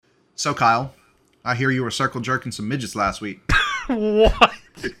So, Kyle, I hear you were circle jerking some midgets last week. What?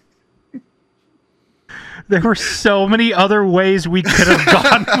 There were so many other ways we could have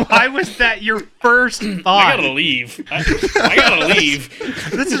gone. Why was that your first thought? I gotta leave. I gotta leave.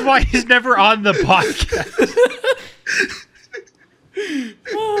 This is why he's never on the podcast.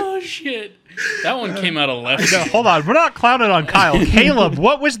 Oh, shit. That one came out of left. No, hold on. We're not clowning on Kyle. Caleb,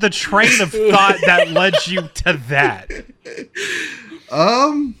 what was the train of thought that led you to that?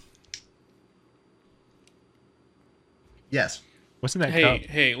 Yes. Wasn't that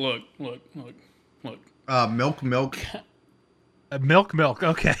Hey, look. Milk. Milk?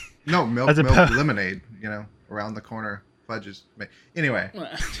 Okay. No, milk lemonade, around the corner. Fudges. Anyway.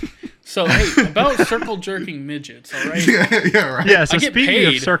 So, hey, about circle jerking midgets, all right? Yeah, right. Yeah, so I get speaking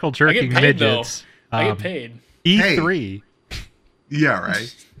paid. of circle jerking I get paid, midgets. I get paid. E3. Yeah,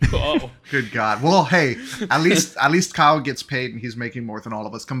 right. Oh. Good God. Well, hey, at least Kyle gets paid and he's making more than all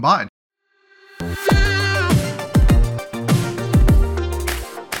of us combined.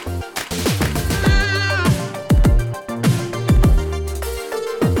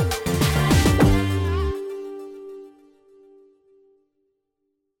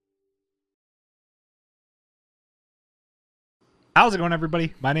 How's it going,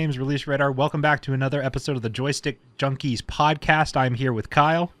 everybody? My name is Release Radar. Welcome back to another episode of the Joystick Junkies podcast. I'm here with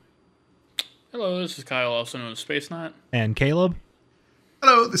Kyle. Hello, this is Kyle, also known as Space Knot. And Caleb.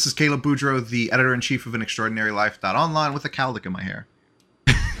 Hello, this is Caleb Boudreau, the editor-in-chief of AnExtraordinaryLife.online with a cowlick in my hair.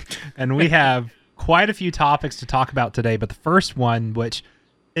 And we have quite a few topics to talk about today, but the first one, which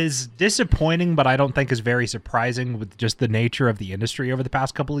is disappointing, but I don't think is very surprising with just the nature of the industry over the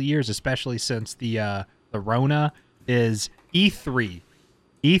past couple of years, especially since the Rona, is E3.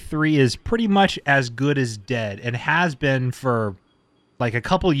 E3 is pretty much as good as dead and has been for like a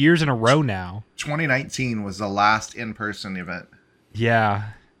couple years in a row now. 2019 was the last in-person event. Yeah.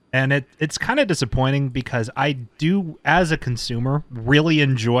 And it's kind of disappointing because I do, as a consumer, really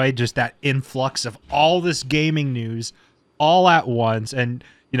enjoy just that influx of all this gaming news all at once. And,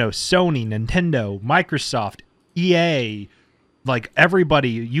 Sony, Nintendo, Microsoft, EA, like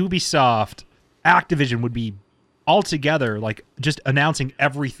everybody, Ubisoft, Activision would be all together, like just announcing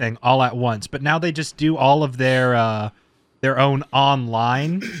everything all at once. But now they just do all of their own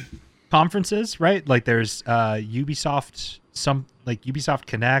online conferences, right? Like there's Ubisoft, Ubisoft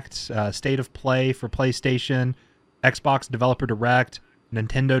Connect, State of Play for PlayStation, Xbox Developer Direct,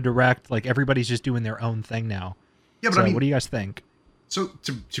 Nintendo Direct. Like everybody's just doing their own thing now. Yeah, but so what do you guys think? So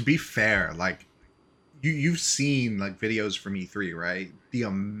to be fair, like you've seen like videos from E3, right? The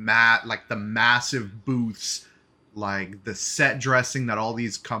massive booths, like the set dressing that all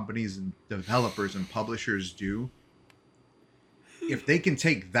these companies and developers and publishers do. If they can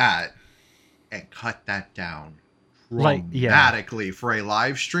take that and cut that down dramatically for a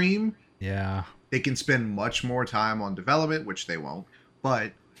live stream, they can spend much more time on development, which they won't.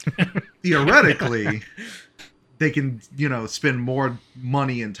 But theoretically, they can, spend more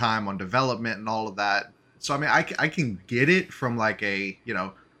money and time on development and all of that. So, I mean, I can get it from like a,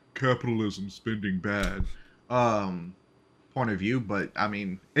 capitalism spending bad point of view. But, I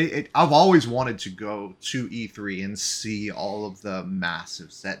mean, I've always wanted to go to E3 and see all of the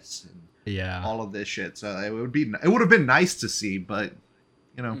massive sets and all of this shit. So it would have been nice to see, but,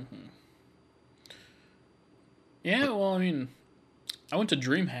 Mm-hmm. Yeah, well, I mean, I went to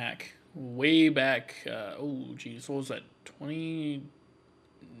DreamHack way back, what was that, 20...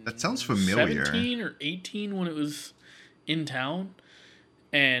 That sounds familiar. 17 or 18 when it was in town.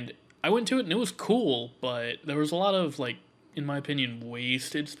 And I went to it and it was cool, but there was a lot of, like, in my opinion,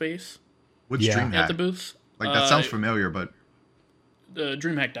 wasted space. Which DreamHack? At the booths. Like, that sounds familiar, but...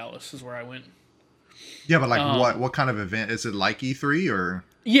 DreamHack Dallas is where I went. Yeah, but like what kind of event? Is it like E3 or?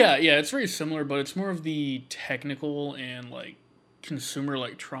 Yeah, it's very similar, but it's more of the technical and, like, consumer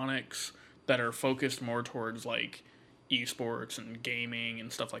electronics that are focused more towards, like, esports and gaming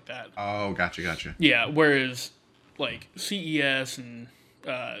and stuff like that. Oh, gotcha. Yeah, whereas like CES and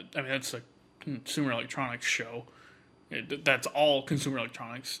that's a consumer electronics show. That's all consumer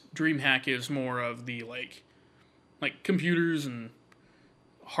electronics. DreamHack is more of the like computers and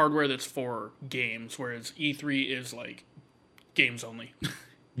hardware that's for games, whereas E3 is like games only.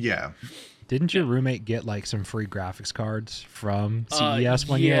 Yeah. Didn't your roommate get like some free graphics cards from CES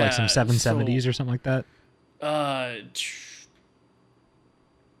one year, like some 770s or something like that? I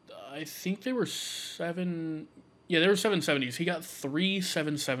think they were 7... Yeah, they were 770s. He got 3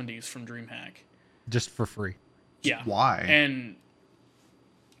 770s from DreamHack. Just for free. Yeah. Why? And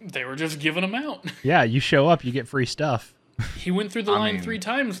they were just giving them out. Yeah, you show up, you get free stuff. He went through the line 3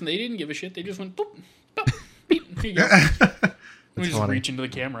 times, and they didn't give a shit. They just went, boop, boop, beep. Here you go. We just funny. reach into the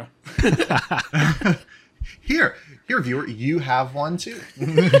camera. Here, viewer, you have one too.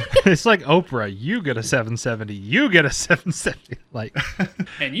 It's like Oprah. You get a 770. You get a 770. Like,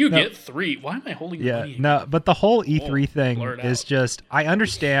 And you get 3. Why am I holding the yeah, money? no. But the whole E3 thing blur it is out. just. I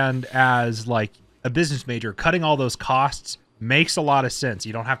understand as like a business major, cutting all those costs makes a lot of sense.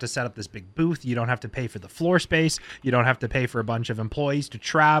 You don't have to set up this big booth. You don't have to pay for the floor space. You don't have to pay for a bunch of employees to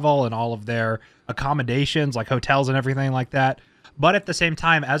travel and all of their accommodations, like hotels and everything like that. But at the same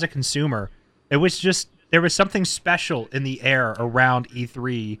time, as a consumer, it was just. There was something special in the air around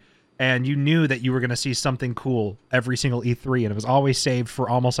E3, and you knew that you were going to see something cool every single E3, and it was always saved for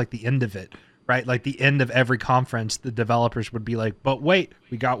almost like the end of it, right? Like the end of every conference, the developers would be like, but wait,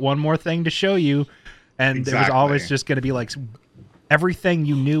 we got one more thing to show you. And it was always just going to be like everything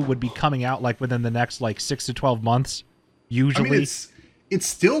you knew would be coming out like within the next like 6 to 12 months, usually. I mean, it's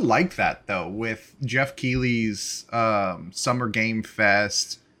still like that though with Jeff Keighley's Summer Game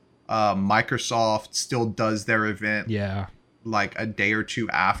Fest. Microsoft still does their event Yeah. like a day or two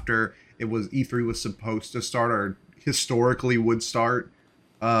after it was E3 was supposed to start or historically would start.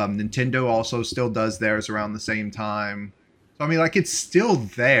 Nintendo also still does theirs around the same time. So I mean, like, it's still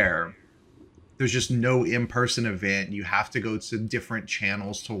there. There's just no in-person event. You have to go to different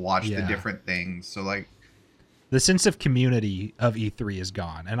channels to watch the Yeah. different things. So like, The sense of community of E3 is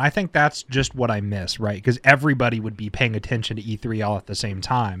gone. And I think that's just what I miss, right? Because everybody would be paying attention to E3 all at the same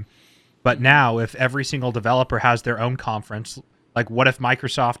time. But now, if every single developer has their own conference, like what if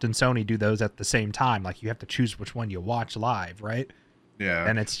Microsoft and Sony do those at the same time? Like you have to choose which one you watch live, right? yeah.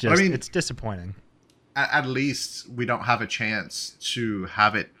 And it's But just, I mean, it's disappointing. at least we don't have a chance to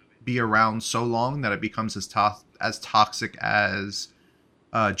have it be around so long that it becomes as toxic as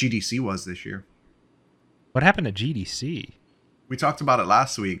GDC was this year. What happened to GDC? We talked about it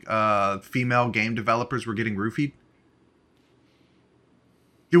last week. Female game developers were getting roofied.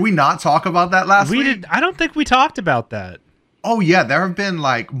 Did we not talk about that last week? I don't think we talked about that. Oh yeah, there have been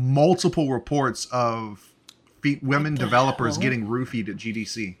like multiple reports of women developers hell? getting roofied at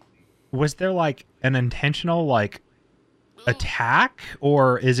GDC. Was there like an intentional like attack,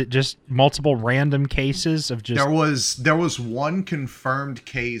 or is it just multiple random cases of just There was one confirmed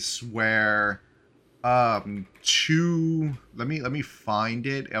case where two, let me find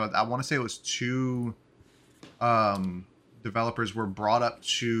it. I want to say it was two developers were brought up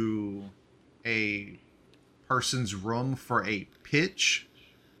to a person's room for a pitch,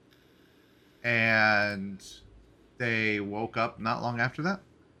 and they woke up not long after that.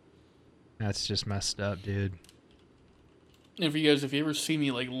 That's just messed up, dude. If you ever see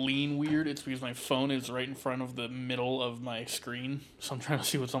me like lean weird, it's because my phone is right in front of the middle of my screen, so I'm trying to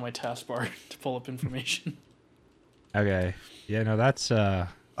see what's on my taskbar to pull up information. Okay. Yeah, no, that's yeah,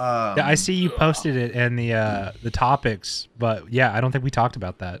 I see you posted it in the topics, but yeah, I don't think we talked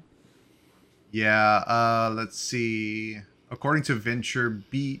about that. Yeah, let's see. According to Venture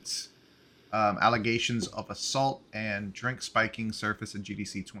Beat, allegations of assault and drink spiking surface at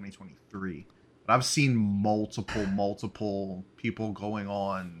GDC 2023. But I've seen multiple people going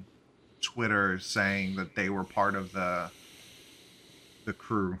on Twitter saying that they were part of the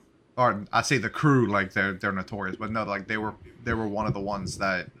crew. Or I say the crew like they're notorious, but no, like they were one of the ones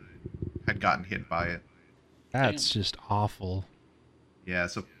that had gotten hit by it. That's just awful. Yeah,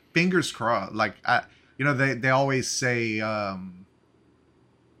 so fingers crossed. Like, they always say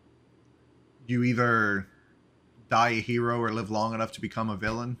you either die a hero or live long enough to become a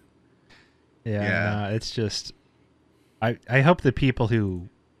villain. Yeah. No, it's just I hope the people who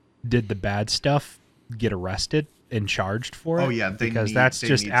did the bad stuff get arrested and charged for it. Oh, yeah, because that's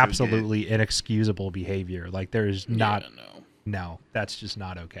just absolutely inexcusable behavior. Like there's not Yeah, no, that's just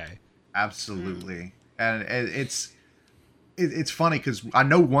not okay. Absolutely. And it's funny because I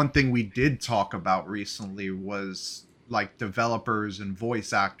know one thing we did talk about recently was like developers and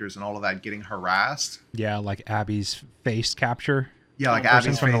voice actors and all of that getting harassed. Yeah, like Abby's face capture. Yeah, like Person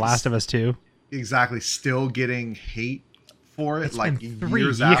Abby's from The face. Last of Us 2. Exactly, still getting hate for it, It's like been 3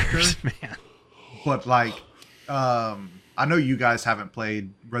 years years, after. man. But like, I know you guys haven't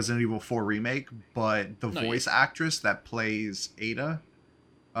played Resident Evil 4 Remake, but the Not voice actress that plays Ada,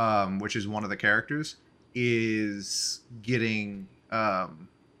 which is one of the characters, is getting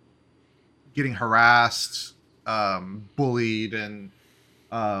harassed, bullied, and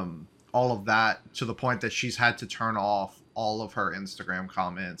all of that, to the point that she's had to turn off all of her Instagram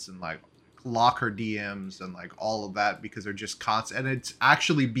comments and like lock her DMs and like all of that because they're just constant, and it's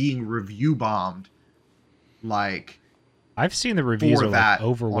actually being review bombed. Like, I've seen the reviews For are that, like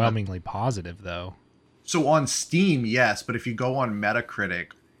overwhelmingly positive though. so on Steam, yes, but if you go on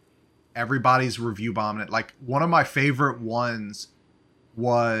Metacritic, everybody's review bombing it. Like one of my favorite ones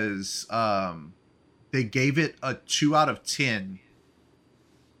was they gave it a 2 out of 10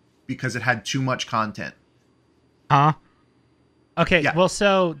 because it had too much content. Huh? Okay, Yeah. well,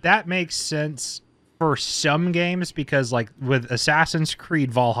 so that makes sense for some games because, like, with Assassin's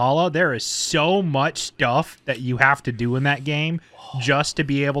Creed Valhalla, there is so much stuff that you have to do in that game just to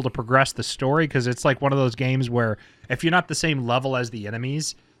be able to progress the story, because it's like one of those games where if you're not the same level as the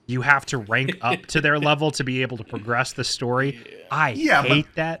enemies, you have to rank up to their level to be able to progress the story. I hate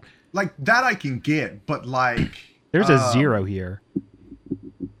that. Like that I can get, but like There's a 0 here.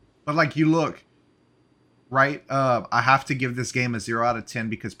 But like you look, right? I have to give this game a 0 out of 10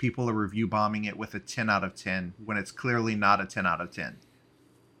 because people are review bombing it with a 10 out of 10 when it's clearly not a 10 out of 10.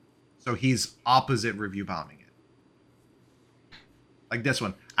 So he's opposite review bombing it. Like this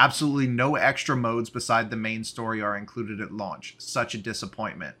one, absolutely no extra modes beside the main story are included at launch. Such a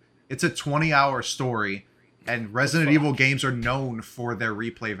disappointment. It's a 20-hour story, and Resident Evil games are known for their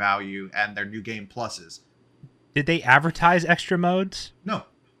replay value and their new game pluses. Did they advertise extra modes? No.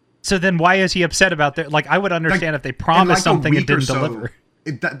 So then why is he upset about that? Like, I would understand if they promised something and didn't deliver.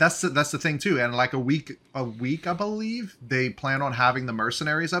 That's the thing too. And like a week, I believe they plan on having the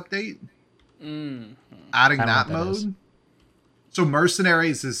Mercenaries update, adding that mode. So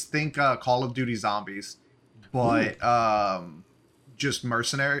Mercenaries is Call of Duty Zombies, but just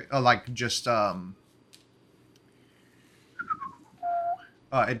mercenary,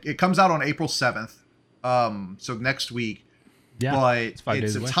 it comes out on April 7th, so next week. Yeah, but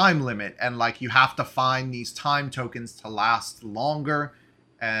it's a time limit, and like you have to find these time tokens to last longer,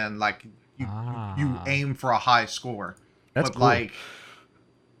 and like you aim for a high score. That's but cool. Like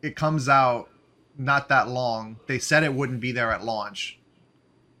it comes out not that long. They said it wouldn't be there at launch,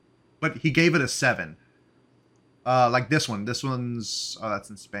 but he gave it a 7. Like this one's that's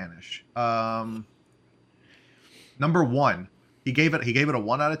in Spanish. Number 1, he gave it a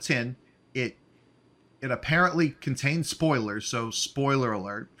 1 out of 10. It apparently contains spoilers, so spoiler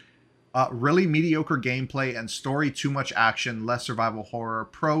alert. Really mediocre gameplay and story, too much action, less survival horror,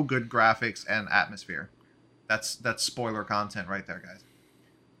 good graphics and atmosphere. That's spoiler content right there, guys.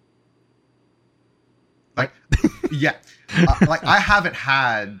 Like, yeah, like I haven't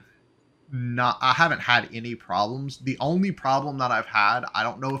had any problems. The only problem that I've had, I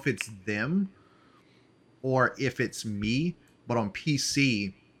don't know if it's them or if it's me, but on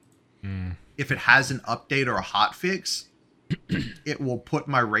PC. If it has an update or a hotfix, it will put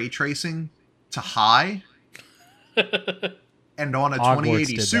my ray tracing to high. And on a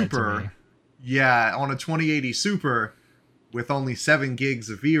 2080 Super, on a 2080 Super with only 7 gigs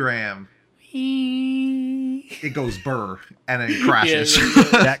of VRAM, it goes burr and then crashes.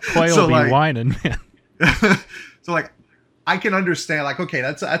 That coil so be like, whining, man. So like, I can understand like, okay,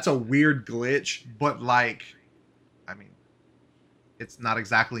 that's a weird glitch, but like, I mean, it's not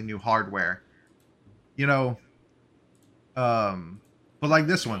exactly new hardware. You know, but like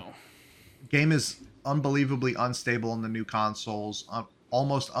this one, game is unbelievably unstable in the new consoles,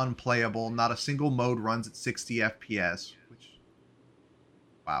 almost unplayable. Not a single mode runs at 60 FPS. Which,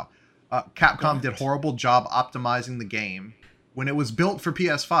 wow, Capcom did horrible job optimizing the game. When it was built for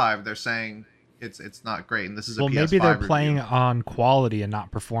PS5, they're saying it's not great, and this is a PS5 maybe they're review. playing on quality and not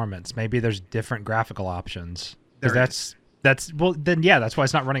performance. Maybe there's different graphical options. That's well, then yeah, that's why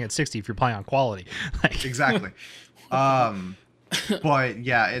it's not running at 60 if you're playing on quality. Exactly. But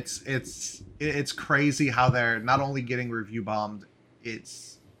yeah, it's crazy how they're not only getting review bombed,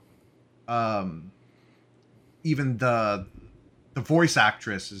 it's even the voice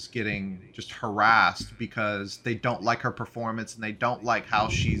actress is getting just harassed because they don't like her performance and they don't like how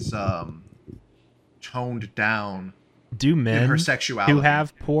she's toned down. Do men her sexuality. who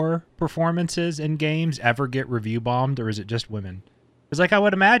have poor performances in games ever get review bombed, or is it just women? Because like I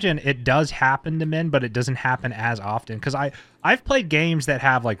would imagine it does happen to men, but it doesn't happen as often. Because I've played games that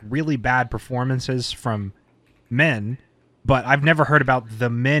have like really bad performances from men, but I've never heard about the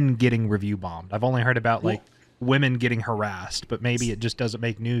men getting review bombed. I've only heard about like women getting harassed, but maybe it just doesn't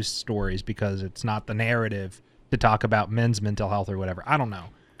make news stories because it's not the narrative to talk about men's mental health or whatever. I don't know.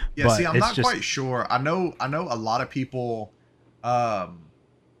 Yeah, see, I'm not quite sure. I know a lot of people. I'm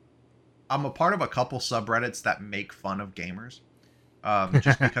a part of a couple subreddits that make fun of gamers,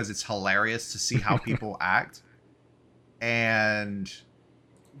 just because it's hilarious to see how people act. And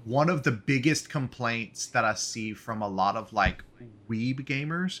one of the biggest complaints that I see from a lot of like weeb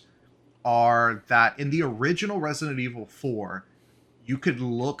gamers are that in the original Resident Evil 4, you could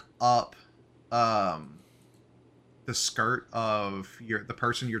look up the skirt of the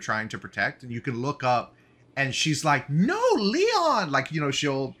person you're trying to protect, and you can look up and she's like, no, Leon, like, you know,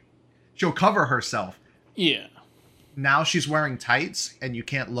 she'll she'll cover herself. Yeah. Now she's wearing tights, and you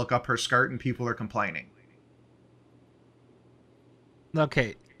can't look up her skirt, and people are complaining.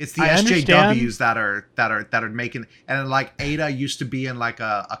 Okay. It's the I SJWs that are making, and like Ada used to be in like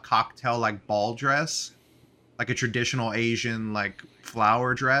a cocktail like ball dress, like a traditional Asian like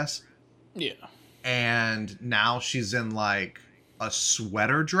flower dress. Yeah. And now she's in like a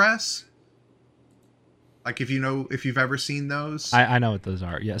sweater dress. Like if you've ever seen those. I know what those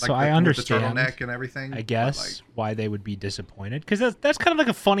are. Yeah, like so I understand. With the turtleneck and everything. I guess why they would be disappointed, because that's kind of like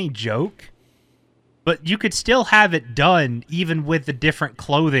a funny joke. But you could still have it done even with the different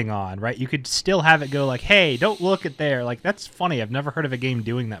clothing on, right? You could still have it go like, hey, don't look at there. Like, that's funny. I've never heard of a game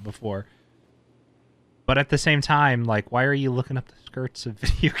doing that before. But at the same time, like, why are you looking up the skirts of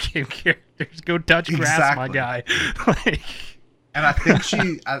video game characters? Go touch grass, my guy. Like, and I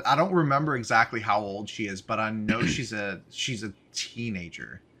think I don't remember exactly how old she is, but I know she's a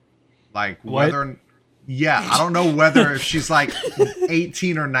teenager. Like, whether... Yeah, I don't know whether if she's like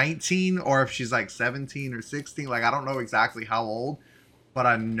 18 or 19 or if she's like 17 or 16. Like, I don't know exactly how old, but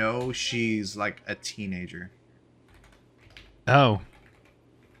I know she's like a teenager. oh,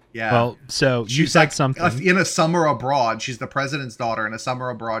 Yeah. well, so you She's said like something. in a summer abroad. She's the president's daughter. In a summer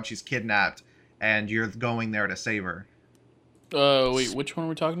abroad, she's kidnapped, and you're going there to save her. Wait, which one are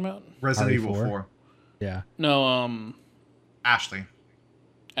we talking about? Resident Evil RE4? 4. Yeah. No, Ashley.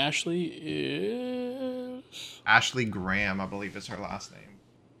 Ashley is... Ashley Graham, I believe is her last name.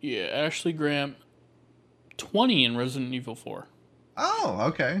 Yeah, Ashley Graham. 20 in Resident Evil 4. Oh,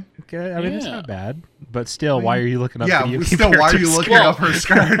 okay. Okay, I mean, it's Yeah. not bad. But still, why are you looking up Yeah, video game still, why are you characters' looking Well- up her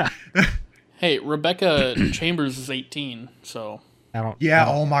skirt? Hey, Rebecca Chambers is 18, so... Yeah, I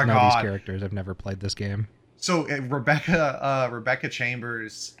don't oh my know God. these characters. I've never played this game. So Rebecca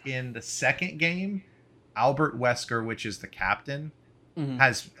Chambers in the second game, Albert Wesker, which is the captain,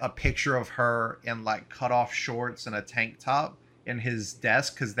 has a picture of her in like cut off shorts and a tank top in his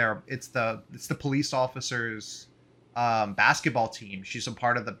desk because it's the police officer's basketball team. She's a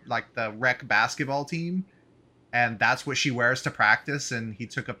part of the rec basketball team, and that's what she wears to practice. And he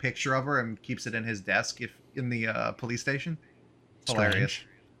took a picture of her and keeps it in his desk in the police station. It's hilarious. Strange.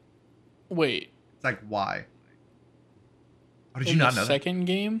 Wait, It's like, why? Oh, did you in not the know that? second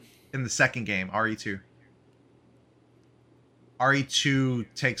game? In the second game, RE2. RE2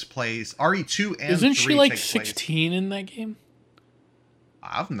 takes place. RE2 and Isn't 3 she like take place. 16 in that game?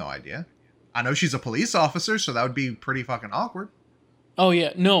 I have no idea. I know she's a police officer, so that would be pretty fucking awkward. Oh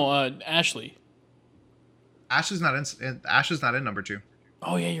yeah, no, Ashley. Ash is not in number 2.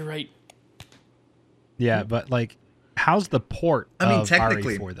 Oh yeah, you're right. Yeah, but like, how's the port I mean, of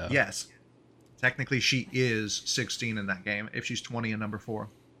technically, RE4 though? yes. Technically, she is 16 in that game if she's 20 in number 4,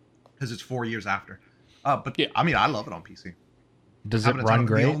 because it's 4 years after. But Yeah. I mean, I love it on PC. Does it Having a ton run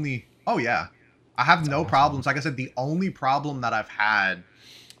of- great? Oh yeah, I have no awesome. problems. Like I said, the only problem that I've had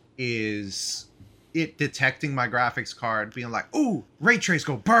is it detecting my graphics card, being like, "Ooh, ray trace,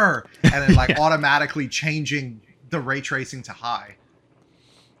 go burr," and then like automatically changing the ray tracing to high.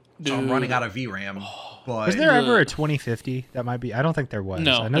 So I'm Dude. running out of VRAM. But Was there ever a 2050? That might be. I don't think there was.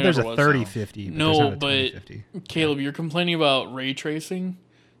 No, I know there there's a never was, 3050. But No, there's not a but 2050. Caleb, you're complaining about ray tracing.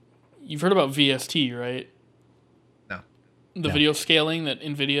 You've heard about VST, right? No. The No. video scaling that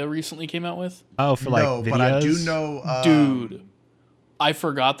NVIDIA recently came out with? Oh, for like no, videos. but I do know, Dude, I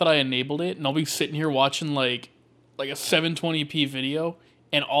forgot that I enabled it, and I'll be sitting here watching like a 720p video,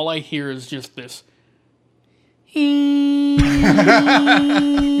 and all I hear is just this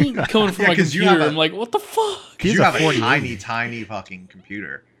coming from my 'cause you computer. have a- I'm like, what the fuck? He's you a have a 4080. tiny fucking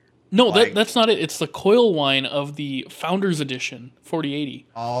computer. No, like- that's not it. It's the coil wine of the Founders Edition 4080.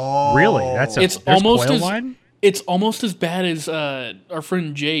 Oh, Really? That's a, It's there's almost coil as- line? It's almost as bad as our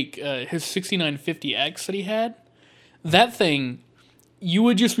friend Jake, his 6950X that he had. That thing, you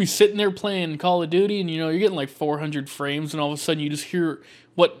would just be sitting there playing Call of Duty, and you're getting like 400 frames, and all of a sudden you just hear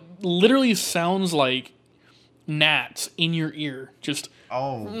what literally sounds like gnats in your ear, just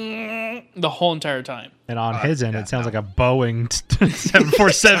Oh, the whole entire time. And on his end, yeah, it sounds no. like a Boeing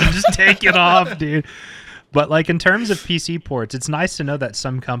 747 just taking off, dude. But like in terms of PC ports, it's nice to know that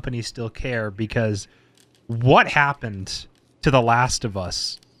some companies still care, because what happened to The Last of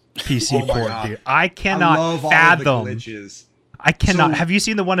Us PC Oh my port, God. dude? I I cannot love all fathom. the glitches. I cannot. So- Have you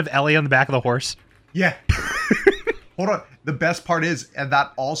seen the one of Ellie on the back of the horse? Yeah. Hold on. The best part is, and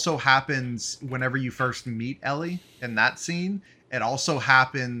that also happens whenever you first meet Ellie in that scene. It also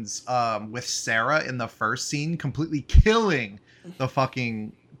happens with Sarah in the first scene, completely killing the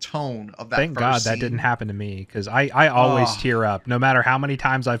fucking tone of that Thank first God scene. that didn't happen to me, because I always Oh. tear up no matter how many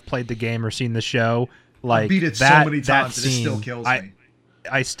times I've played the game or seen the show. Like I beat it that, so many that times and it still scene, kills I, me.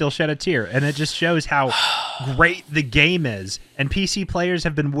 I still shed a tear, and it just shows how great the game is. And PC players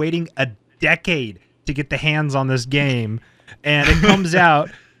have been waiting a decade to get the hands on this game, and it comes out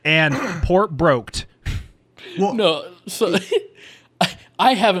and port broked. Well, no, so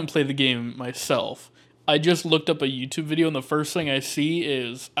I haven't played the game myself. I just looked up a YouTube video, and the first thing I see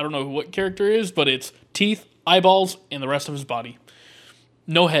is, I don't know what character it is, but it's teeth, eyeballs, and the rest of his body.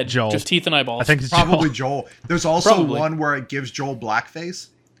 No head, Joel. just teeth and eyeballs. I think it's Probably Joel. There's also Probably. one where it gives Joel blackface.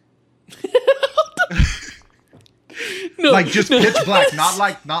 no, Like just pitch black, not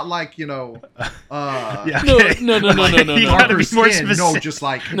like Yeah, no, okay. no. You gotta be darker more skin. No, specific. just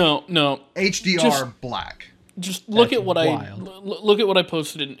like No, HDR Just- black. just look That's at what wild. look at what I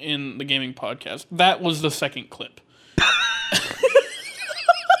posted in the gaming podcast. That was the second clip.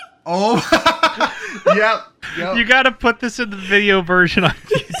 Oh, yep. You got to put this in the video version on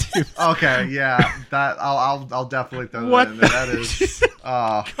YouTube. Okay, yeah, that I'll definitely throw What that in there. That is,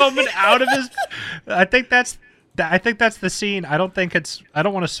 Coming out of his, I think that's the scene. I don't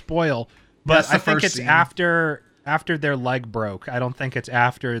want to spoil, but That's the I think first it's scene. after their leg broke. I don't think it's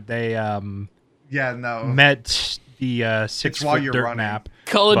after they yeah, no. met the It's while 6-foot you're dirt running. map.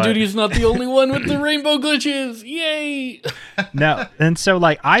 Call of But- Duty's not the only one with the rainbow glitches. Yay! No, and so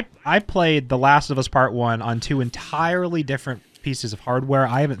like I played The Last of Us Part 1 on two entirely different pieces of hardware.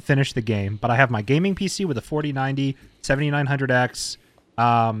 I haven't finished the game, but I have my gaming PC with a 4090, 7900X,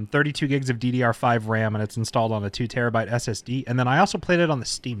 32 gigs of DDR5 RAM, and it's installed on a 2 terabyte SSD. And then I also played it on the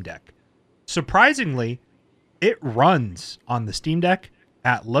Steam Deck. Surprisingly, it runs on the Steam Deck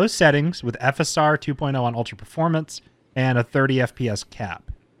at low settings with FSR 2.0 on ultra performance and a 30 FPS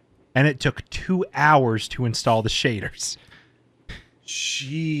cap. And it took 2 hours to install the shaders.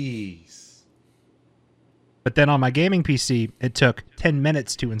 Jeez. But then on my gaming PC, it took 10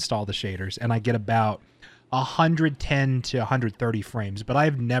 minutes to install the shaders, and I get about 110 to 130 frames, but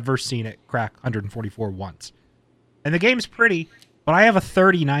I've never seen it crack 144 once. And the game's pretty, but I have a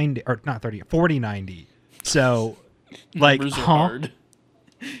 4090. So, like, Numbers are hard.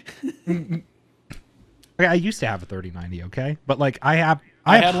 Okay, I used to have a 3090, okay? But, like, I have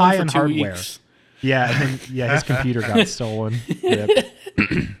had one for high-end 2 hardware. weeks. Yeah, and then, his computer got stolen. Rip.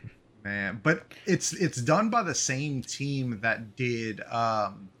 Man, but it's done by the same team that did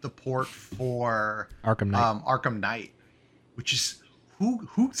the port for Arkham Knight. Arkham Knight, which is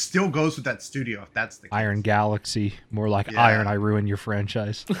who still goes with that studio if that's the case. Iron Galaxy, more like Yeah. Iron I Ruin Your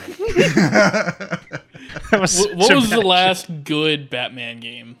Franchise. That was What such a was the bad last good Batman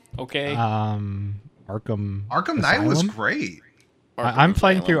game? Okay, Arkham Knight was Asylum? great. I'm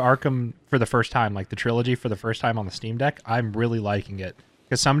playing through Arkham for the first time, like the trilogy for the first time on the Steam Deck. I'm really liking it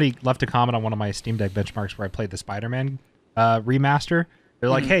because somebody left a comment on one of my Steam Deck benchmarks where I played the Spider-Man remaster. They're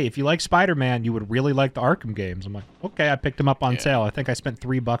like, "Hey, if you like Spider-Man, you would really like the Arkham games." I'm like, "Okay." I picked them up on sale. I think I spent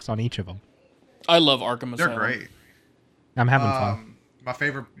 $3 on each of them. I love Arkham They're Asylum. great. I'm having fun. My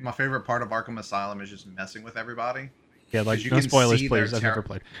favorite part of Arkham Asylum is just messing with everybody. Yeah, like 'cause you no can spoilers, see please. their I've never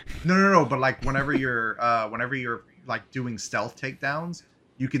played. No. But like whenever you're like doing stealth takedowns,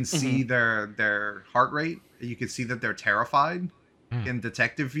 you can see their heart rate. You can see that they're terrified in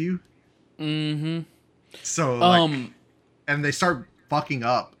detective view. Mm-hmm. So like, and they start fucking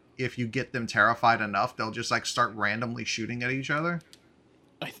up if you get them terrified enough. They'll just like start randomly shooting at each other.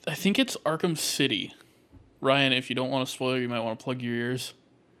 I think it's Arkham City. Ryan, if you don't want to spoil, you might want to plug your ears.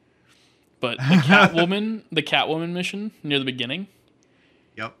 But the Catwoman mission near the beginning,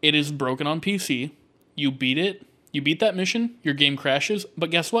 Yep. it is broken on PC. You beat it. You beat that mission. Your game crashes. But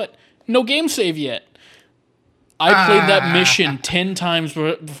guess what? No game save yet. I played that mission 10 times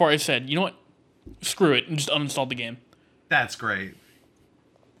before I said, you know what? Screw it, and just uninstalled the game. That's great.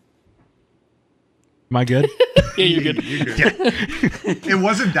 Am I good? Yeah, you're good. You're good. It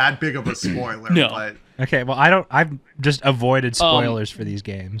wasn't that big of a spoiler, No. but Okay, well, I've just avoided spoilers for these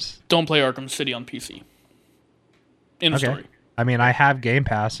games. Don't play Arkham City on PC. End of Okay. story. I mean, I have Game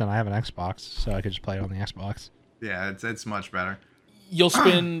Pass and I have an Xbox, so I could just play it on the Xbox. yeah, it's much better. You'll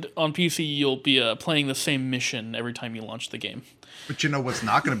spend on PC. You'll be playing the same mission every time you launch the game. But you know what's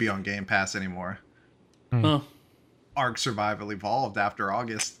not going to be on Game Pass anymore? Huh. Ark Survival Evolved after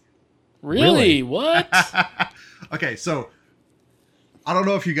August. Really? What? Okay, so I don't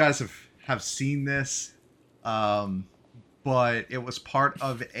know if you guys have seen this, but it was part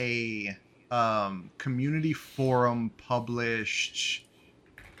of a community forum published.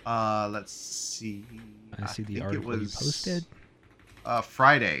 Let's see. I see the think article you posted.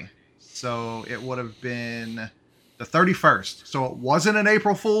 Friday, so it would have been the 31st. So it wasn't an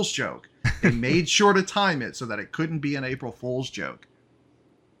April Fool's joke. They made sure to time it so that it couldn't be an April Fool's joke.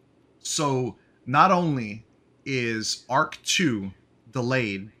 So not only is Ark 2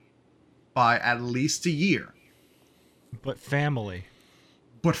 delayed by at least a year. But family.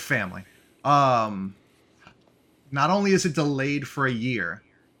 But family. Not only is it delayed for a year,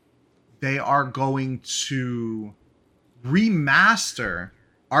 they are going to remaster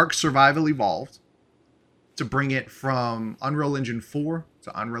Ark Survival Evolved to bring it from Unreal Engine 4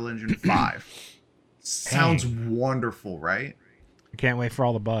 to Unreal Engine 5. Sounds wonderful, right? I can't wait for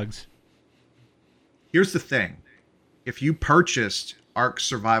all the bugs. Here's the thing. If you purchased Ark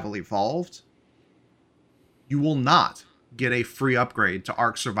Survival Evolved, you will not get a free upgrade to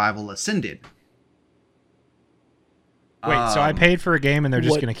Ark Survival Ascended. Wait, so I paid for a game and they're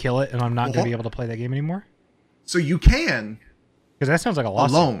just what- going to kill it and I'm not going to be able to play that game anymore? So you can Because that sounds like a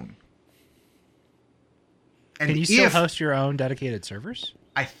lawsuit. alone. And Can you still host your own dedicated servers?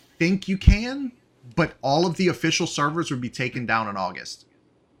 I think you can, but all of the official servers would be taken down in August.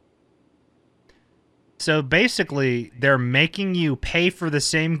 So basically, they're making you pay for the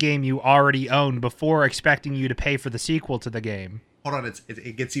same game you already own before expecting you to pay for the sequel to the game. Hold on,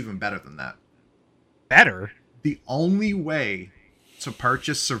 it gets even better than that. Better? The only way to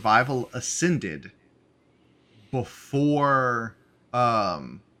purchase Survival Ascended before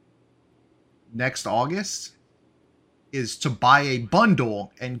next August is to buy a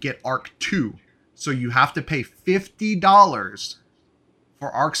bundle and get Ark 2. So you have to pay $50 for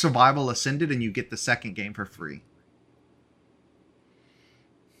Ark Survival Ascended and you get the second game for free.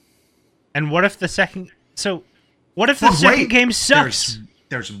 And what if the second... So, what if the second game sucks?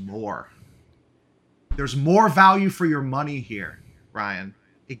 There's more. There's more value for your money here, Ryan.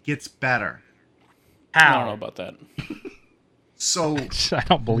 It gets better. I don't know How? about that. So I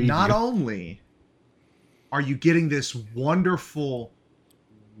don't believe not you. only are you getting this wonderful,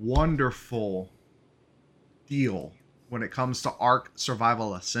 wonderful deal when it comes to Ark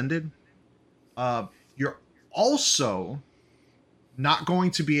Survival Ascended, you're also not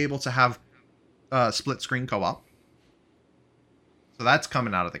going to be able to have split screen co-op. So that's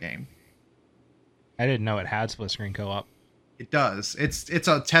coming out of the game. I didn't know it had split screen co-op. It does. It's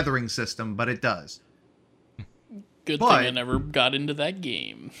a tethering system, but it does. Good But- thing I never got into that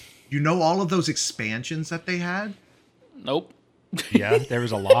game. You know all of those expansions that they had? Nope. Yeah, there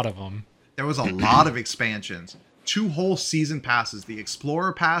was a lot of them. There was a lot of expansions. 2 whole season passes, the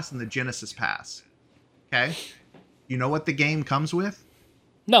Explorer Pass and the Genesis Pass. Okay? You know what the game comes with?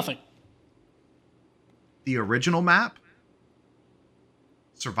 Nothing. The original map,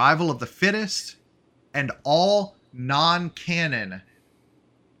 Survival of the Fittest, and all non-canon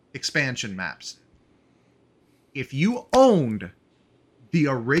expansion maps. If you owned the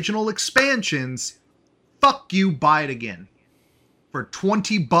original expansions, fuck you, buy it again. For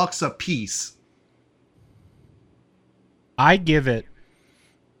 $20 a piece. I give it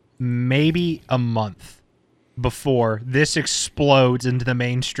maybe a month before this explodes into the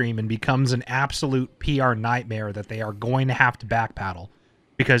mainstream and becomes an absolute PR nightmare that they are going to have to backpedal,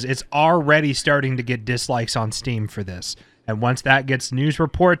 because it's already starting to get dislikes on Steam for this. And once that gets news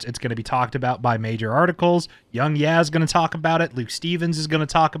reports, it's going to be talked about by major articles. Young Yaz is going to talk about it. Luke Stevens is going to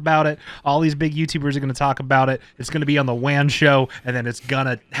talk about it. All these big YouTubers are going to talk about it. It's going to be on the WAN show, and then it's going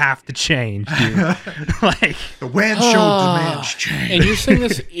to have to change, dude. Like, The WAN show demands change. And you're saying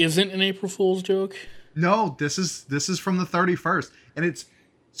this isn't an April Fool's joke? No, this is from the 31st, and it's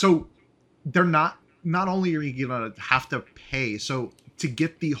so they're not only are you gonna have to pay so to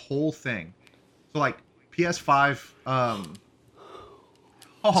get the whole thing. So like PS5,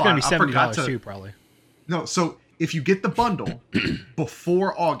 it's going to be $70 too, probably. No, so if you get the bundle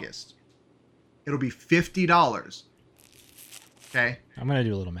before August, it'll be $50. Okay, I'm going to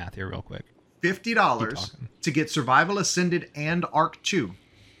do a little math here real quick. $50 Keep talking. to get Survival Ascended and Ark 2.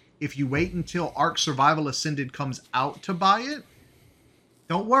 If you wait until Ark Survival Ascended comes out to buy it,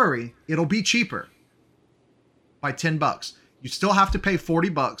 don't worry, it'll be cheaper by $10. You still have to pay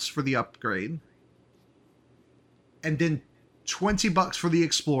 $40 for the upgrade, and then $20 for the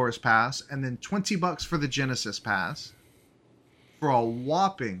Explorer's Pass, and then $20 for the Genesis Pass, for a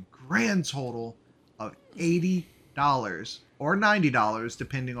whopping grand total of $80 or $90,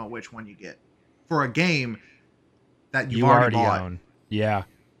 depending on which one you get, for a game that you've already bought. own. Yeah.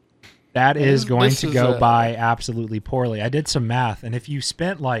 That is going This to is go a- by absolutely poorly. I did some math, and if you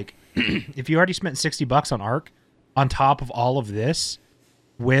spent like, if you already spent $60 on Ark, on top of all of this,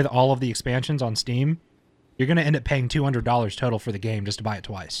 with all of the expansions on Steam, you're going to end up paying $200 total for the game just to buy it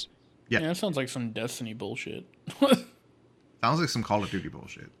twice. Yeah. Yeah, that sounds like some Destiny bullshit. Sounds like some Call of Duty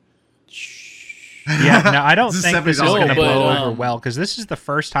bullshit. Yeah, no, I don't This is think this is $70 going to but, blow over um, well, because this is the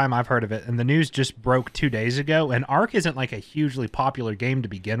first time I've heard of it, and the news just broke 2 days ago, and Ark isn't like a hugely popular game to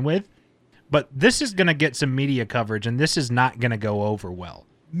begin with, but this is going to get some media coverage, and this is not going to go over well.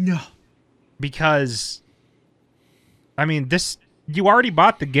 No. Because, I mean, you already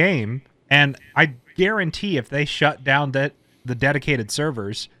bought the game, and I guarantee if they shut down the dedicated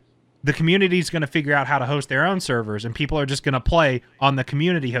servers, the community's going to figure out how to host their own servers, and people are just going to play on the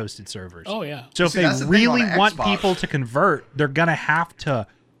community-hosted servers. Oh, yeah. So if they really want people to convert, they're going to have to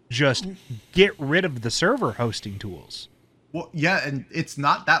just get rid of the server hosting tools. Well, yeah, and it's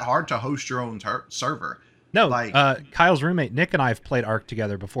not that hard to host your own server. No, like Kyle's roommate Nick and I have played Ark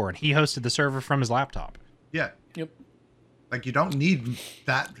together before, and he hosted the server from his laptop. Yeah. Yep. Like, you don't need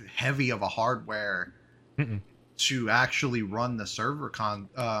that heavy of a hardware to actually run the server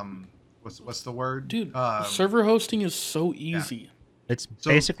what's the word? Dude, server hosting is so easy. Yeah. It's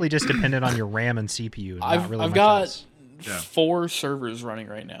basically just dependent on your RAM and CPU. I've got 4 servers running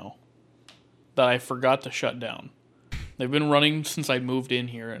right now that I forgot to shut down. They've been running since I moved in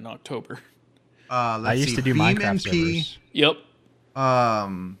here in October. I used to do Minecraft servers. Yep.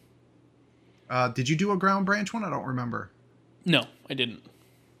 Did you do a ground branch one? I don't remember. No, I didn't.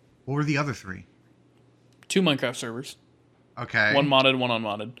 What were the other 3? 2 Minecraft servers. Okay. 1 modded, 1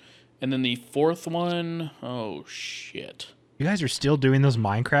 unmodded. And then the 4th one, oh shit. You guys are still doing those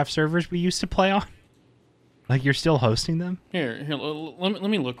Minecraft servers we used to play on? Like, you're still hosting them? Here, let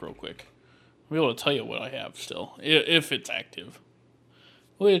me look real quick. I'll be able to tell you what I have still, if it's active.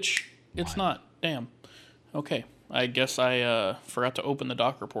 Which, it's not. Damn. Okay. I guess I forgot to open the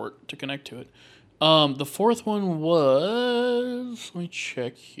doc report to connect to it. The 4th one was... Let me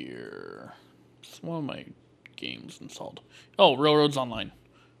check here. It's one of my games installed. Oh, Railroads Online.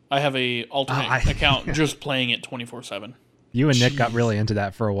 I have a alternate account just playing it 24/7. You and Nick got really into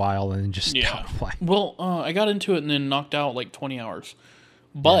that for a while and then just stopped playing. Well, I got into it and then knocked out like 20 hours.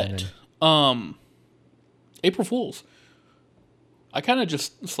 But, April Fools. I kind of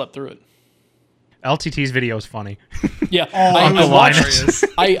just slept through it. LTT's video is funny. Yeah, I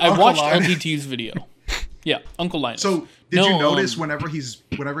watched LTT's video. Yeah, Uncle Linus. So did you notice whenever he's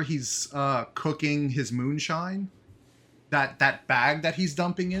cooking his moonshine, that bag that he's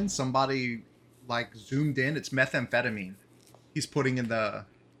dumping in, somebody like zoomed in, it's methamphetamine. He's putting in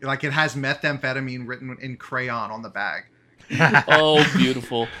it has methamphetamine written in crayon on the bag. Oh,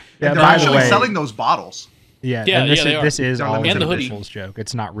 beautiful. Yeah, they're actually selling those bottles. Yeah, and this is always an April Fool's joke.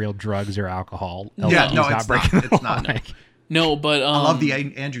 It's not real drugs or alcohol. Yeah, no, it's not. It's not. No, but I love the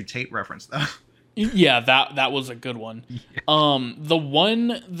Andrew Tate reference though. Yeah, that was a good one. Yeah. The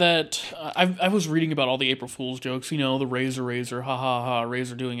one that I was reading about all the April Fool's jokes. You know, the Razer, ha ha ha,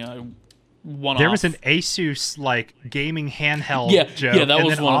 Razer doing a one-off. There was an Asus like gaming handheld joke. Yeah, that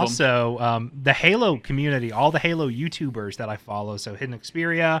was one of them. Also, the Halo community, all the Halo YouTubers that I follow, so Hidden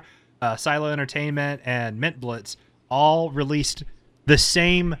Xperia, Silo Entertainment, and Mint Blitz, all released the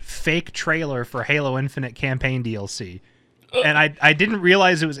same fake trailer for Halo Infinite campaign DLC. And I didn't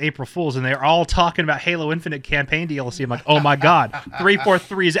realize it was April Fool's, and they're all talking about Halo Infinite campaign DLC. I'm like, oh my god,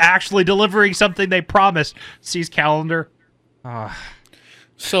 343 is actually delivering something they promised. Sees calendar.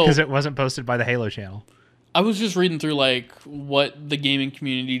 So because it wasn't posted by the Halo channel. I was just reading through like what the gaming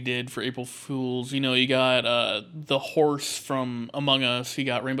community did for April Fools. You know, you got the horse from Among Us. You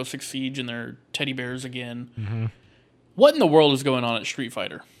got Rainbow Six Siege and their teddy bears again. Mm-hmm. What in the world is going on at Street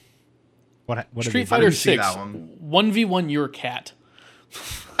Fighter? What Street Fighter 6, 1v1 your cat.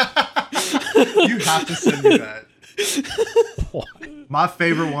 You have to send me that. My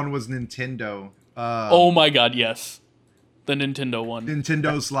favorite one was Nintendo. Oh my god, yes. The Nintendo one.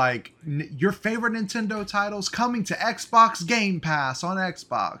 Nintendo's like, your favorite Nintendo titles coming to Xbox Game Pass on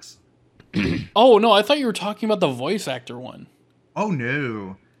Xbox. Oh, no, I thought you were talking about the voice actor one. Oh,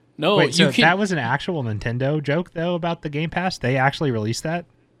 no. No, wait, so that was an actual Nintendo joke, though, about the Game Pass? They actually released that?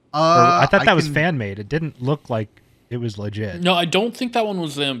 I thought that was fan-made. It didn't look like it was legit. No, I don't think that one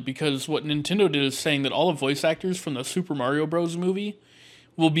was them, because what Nintendo did is saying that all the voice actors from the Super Mario Bros. Movie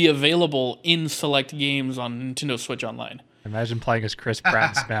will be available in select games on Nintendo Switch Online. Imagine playing as Chris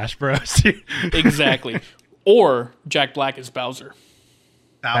Pratt in Smash Bros. Exactly. Or Jack Black as Bowser.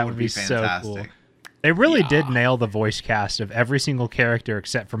 That would be fantastic. So cool. They really did nail the voice cast of every single character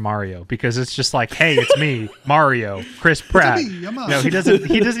except for Mario, because it's just like, hey, it's me, Mario, Chris Pratt. It's me, no, he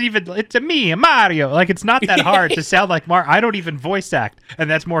doesn't even, it's me, Mario. Like, it's not that hard to sound like Mario. I don't even voice act, and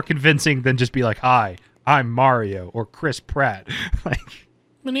that's more convincing than just be like, hi, I'm Mario, or Chris Pratt. Like,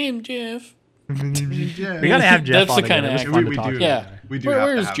 my name's Jeff. We gotta have Jeff That's on the kind of again. We do. Yeah. We do.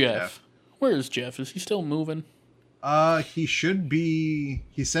 Where's Jeff? Where's Jeff? Is he still moving? He should be.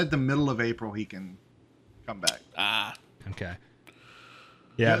 He said the middle of April he can come back. Okay.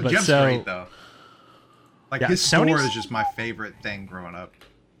 Yeah, but Jeff's so great though. Like his store is just my favorite thing growing up.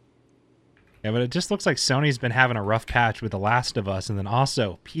 Yeah, but it just looks like Sony's been having a rough patch with The Last of Us, and then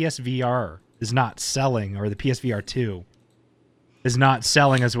also PSVR is not selling, or the PSVR 2 is not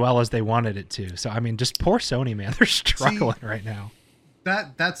selling as well as they wanted it to. So I mean, just poor Sony, man. They're struggling right now.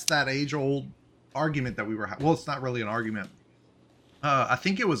 That's that age-old argument that we were well, it's not really an argument. I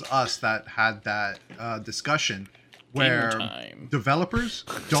think it was us that had that discussion where developers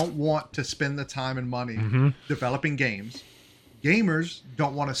don't want to spend the time and money developing games. Gamers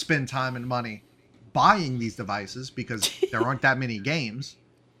don't want to spend time and money buying these devices because there aren't that many games,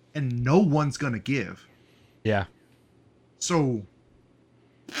 and no one's gonna give. Yeah. So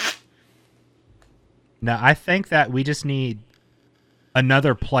now I think that we just need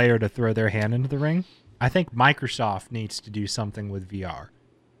another player to throw their hand into the ring. I think Microsoft needs to do something with VR.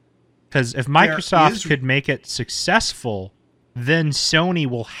 Because if Microsoft could make it successful, then Sony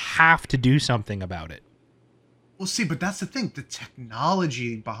will have to do something about it. Well, see, but that's the thing. The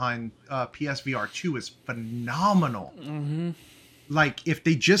technology behind PSVR 2 is phenomenal. Mm-hmm. Like, if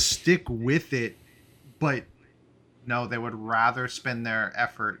they just stick with it, but no, they would rather spend their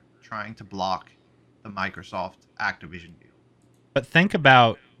effort trying to block the Microsoft Activision deal. But think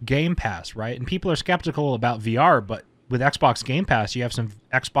about Game Pass, right? And people are skeptical about VR, but with Xbox Game Pass, you have some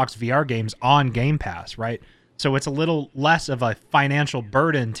Xbox VR games on Game Pass, right? So it's a little less of a financial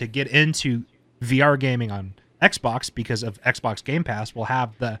burden to get into VR gaming on Xbox because of Xbox Game Pass will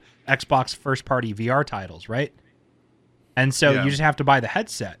have the Xbox first-party VR titles, right? And so you just have to buy the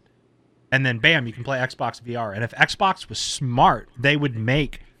headset, and then bam, you can play Xbox VR. And if Xbox was smart, they would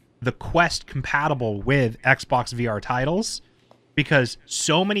make the Quest compatible with Xbox VR titles, because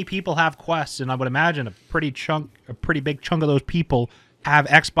so many people have Quests, and I would imagine a pretty big chunk of those people have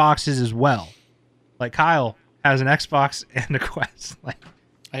Xboxes as well. Like Kyle has an Xbox and a Quest. Like,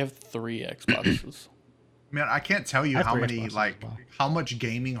 I have 3 Xboxes. Man, I can't tell you how many, like, how much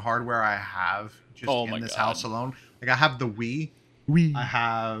gaming hardware I have just in this house alone. Like, I have the Wii. I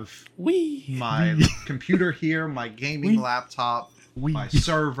have my computer here, my gaming laptop, my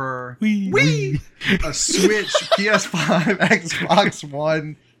server, a Switch, PS5, Xbox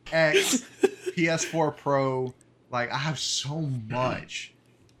One X, PS4 Pro. Like, I have so much.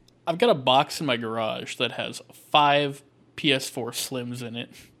 I've got a box in my garage that has 5 PS4 Slims in it.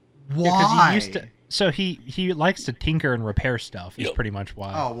 Why? So he likes to tinker and repair stuff. Is pretty much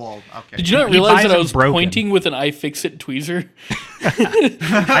why. Oh well, okay. Did you not realize that I was pointing with an iFixit tweezer?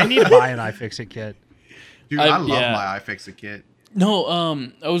 I need to buy an iFixit kit. Dude, I love my iFixit kit. No,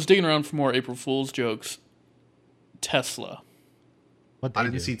 I was digging around for more April Fool's jokes. Tesla. I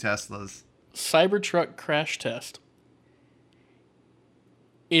didn't see Tesla's. Cybertruck crash test.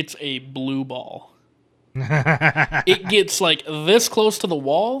 It's a blue ball. It gets like this close to the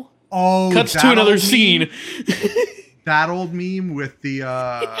wall. Oh, cuts to another scene. That old meme with the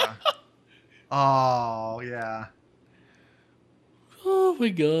oh yeah. Oh my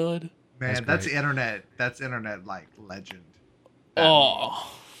god. Man, that's internet. That's internet like legend.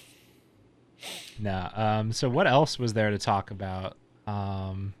 Oh. Nah. So what else was there to talk about?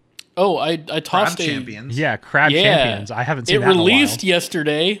 I tossed Crab Champions. Yeah, Crab Champions. I haven't seen that in a while. It released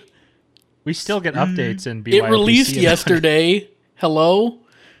yesterday. We still get updates in BYOPC. It released yesterday. Hello?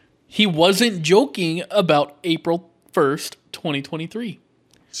 He wasn't joking about April 1st, 2023.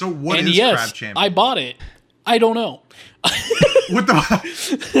 So what is Crab Champions? I bought it. I don't know. What the?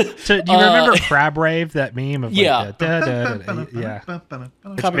 So do you remember Crab Rave, that meme of like yeah. It's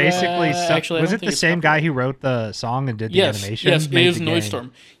basically was it the same guy who wrote the song and did the animation? Yes, it is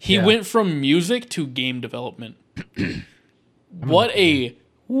Noisestorm. He went from music to game development. What a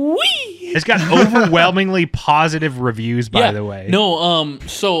It's got overwhelmingly positive reviews, by the way. No,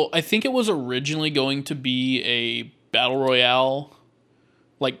 so I think it was originally going to be a battle royale,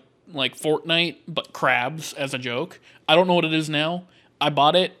 like Fortnite, but crabs as a joke. I don't know what it is now. I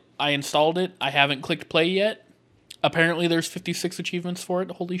bought it. I installed it. I haven't clicked play yet. Apparently, there's 56 achievements for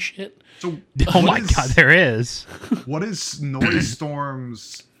it. Holy shit! So, oh my god, there is. What is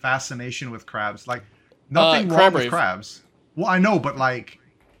Noisestorm's fascination with crabs? Like, nothing wrong with crabs. Well, I know, but like.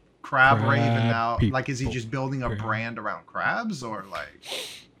 Crab Rave and now like is he just building a brand around crabs or like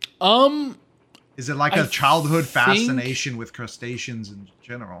is it like a childhood fascination with crustaceans in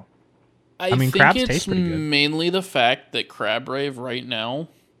general? I mean, crabs taste pretty good. Mainly the fact that Crab Rave right now,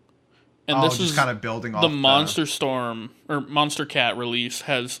 and this is kind of building off the Monster Storm or Monster Cat release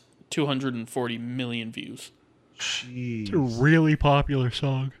has 240 million views. Jeez. It's a really popular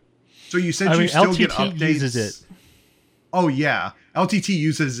song. So you said you still get updates. Uses it. Oh yeah, LTT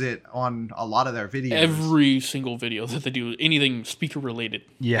uses it on a lot of their videos. Every single video that they do, anything speaker related.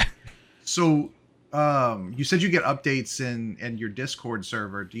 Yeah. So You said you get updates in your Discord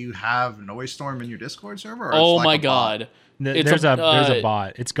server. Do you have Noise Storm in your Discord server? Or Oh it's like my a bot? god. There's a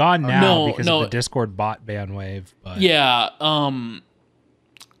bot. It's gone now No, because no. of the Discord bot ban wave. But Yeah.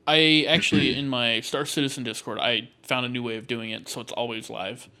 I actually in my Star Citizen Discord, I found a new way of doing it, so it's always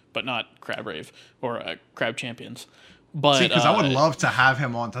live, but not Crab Rave or Crab Champions. But See, because I would love to have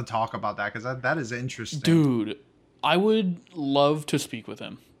him on to talk about that, because that is interesting. dude, I would love to speak with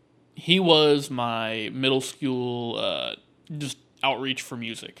him. He was my middle school just outreach for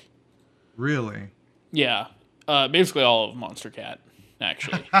music. Really? Yeah. Basically all of Monster Cat,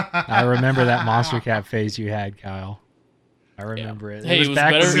 actually. I remember that Monster Cat phase you had, Kyle. I remember it. Hey, It was it was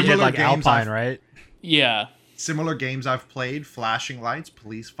back better- when we did Similar like games Alpine, I've- right? Yeah. Similar games I've played: Flashing Lights,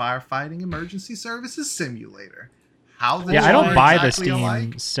 Police Firefighting, Emergency Services Simulator. How they Yeah, I don't are buy the exactly Steam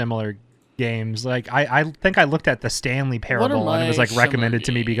alike? similar games. Like I think I looked at the Stanley Parable and it was my like recommended to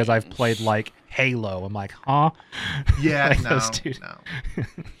similar me because I've games? played like Halo. I'm like, huh? Yeah, Like no, those two. no.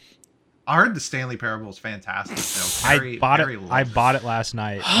 I heard the Stanley Parable is fantastic. Though. I bought very it. I bought it last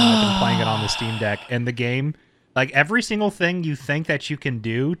night. And I've been playing it on the Steam Deck, and the game, like every single thing you think that you can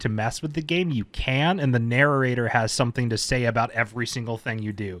do to mess with the game, you can, and the narrator has something to say about every single thing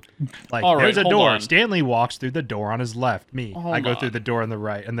you do. Like, All right, there's a hold door. on. Stanley walks through the door on his left. Me, Hold I go on. through the door on the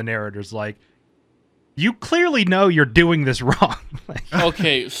right, and the narrator's like, "You clearly know you're doing this wrong." Like,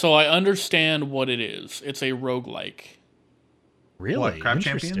 Okay, so I understand what it is. It's a roguelike. really? What, Crab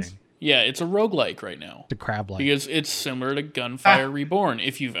Interesting. Champions? Yeah, it's a roguelike right now. The crab like. Because it's similar to Gunfire Reborn,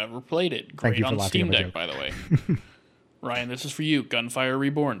 if you've ever played it. Thank Great you for on laughing Steam at my Deck, joke. by the way. Ryan, this is for you. Gunfire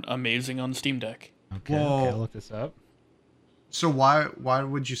Reborn. Amazing on Steam Deck. Okay, Whoa. I'll look this up. So why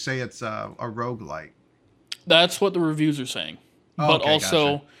would you say it's a roguelike? That's what the reviews are saying. Oh, But okay,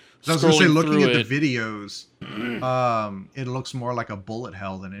 also, gotcha. So I was gonna say, scrolling looking through at it, the videos, it looks more like a bullet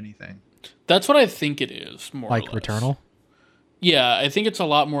hell than anything. that's what I think it is, more Like or less. Returnal. Yeah, I think it's a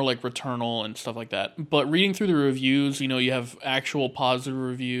lot more like Returnal and stuff like that. But reading through the reviews, you have actual positive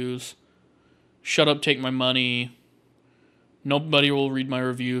reviews. Shut up, take my money. Nobody will read my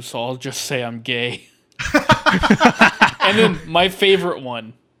review, so I'll just say I'm gay. And then my favorite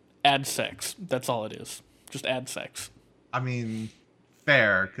one, add sex. That's all it is. Just add sex. I mean,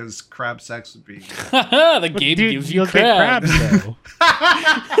 fair, because crab sex would be. The game Dude, gives you you'll get crabs. crabs though.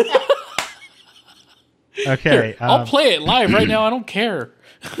 Okay. Here, I'll play it live right now. I don't care.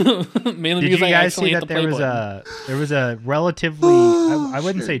 Mainly Did because you I guys accidentally see hit that the there play was button. a relatively I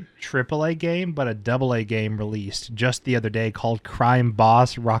wouldn't say AAA game, but a AA game released just the other day called Crime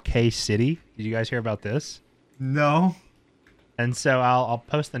Boss Rockay City. Did you guys hear about this? No. And so I'll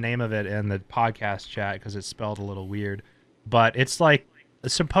post the name of it in the podcast chat because it's spelled a little weird, but it's like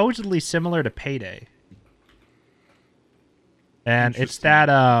supposedly similar to Payday. And it's that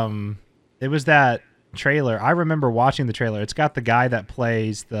it was that trailer. I remember watching the trailer. It's got the guy that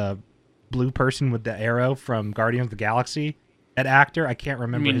plays the blue person with the arrow from Guardians of the Galaxy. That actor, I can't You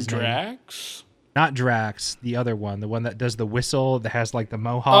remember mean his name. Drax? Not Drax, the other one, the one that does the whistle that has like the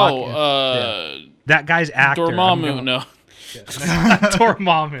mohawk. Oh, That guy's actor. Dormammu. No.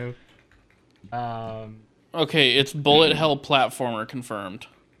 Dormammu. Okay, it's Bullet Hell platformer confirmed.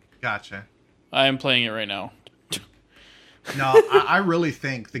 Gotcha. I am playing it right now. No, I really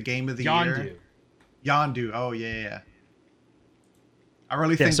think the game of the year. Yondu. Oh yeah. I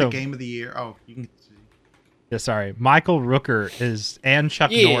really think so- the game of the year. Oh, you can see. Yeah, sorry. Michael Rooker and Chuck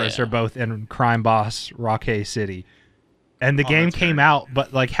Yeah. Norris are both in Crime Boss Rockay City. And the game that's came great. out,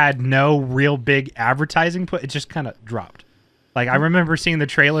 but like had no real big advertising put. It just kind of dropped. Like I remember seeing the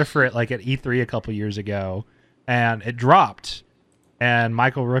trailer for it like at E3 a couple years ago, and it dropped. And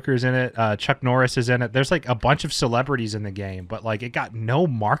Michael Rooker's in it. Chuck Norris is in it. There's like a bunch of celebrities in the game, but like it got no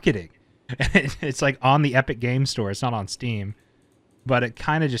marketing. It's like on the Epic Game Store. It's not on Steam, but it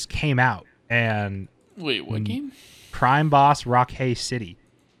kind of just came out. And Wait, what game? Crime Boss Rockay City,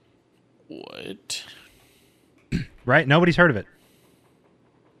 What? right? Nobody's heard of it.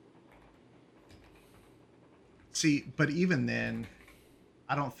 See, but even then,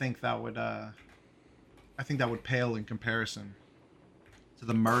 I don't think that would. I think that would pale in comparison to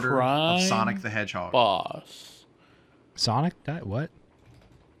the murder Crime of Sonic the Hedgehog. Boss. Sonic died? What?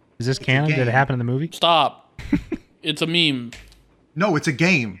 Is this canon? Did it game. happen in the movie? Stop. It's a meme. No, it's a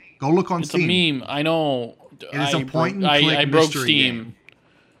game. Go look on It's Steam. a meme. I know. It is a I point and broke- click I broke mystery Steam. game.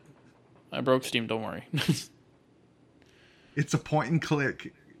 I broke Steam. Don't worry. It's a point and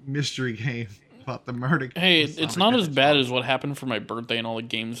click mystery game about the murder. Hey, of it's Sonic not the as bad Hedgehog. as what happened for my birthday and all the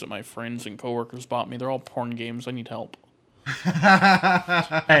games that my friends and coworkers bought me. They're all porn games. I need help.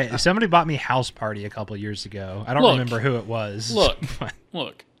 Hey, somebody bought me House Party a couple years ago. I don't Look. remember who it was. Look. but-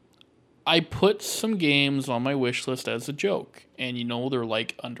 Look. I put some games on my wish list as a joke, and they're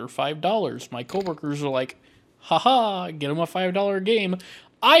like under $5. My coworkers are like, haha, get them a $5 game.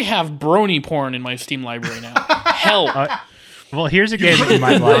 I have brony porn in my Steam library now. Help. Well, here's a game that you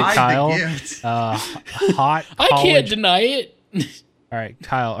might like, Kyle. Hot I can't deny it. All right,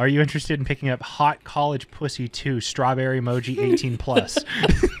 Kyle, are you interested in picking up Hot College Pussy 2 Strawberry Emoji 18 Plus?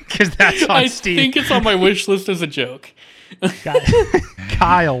 Because that's on Steam. I think it's on my wish list as a joke.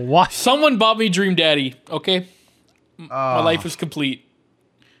 Kyle, what? Someone bought me Dream Daddy, okay? My life is complete.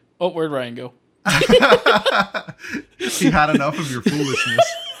 Oh, where'd Ryan go? He had enough of your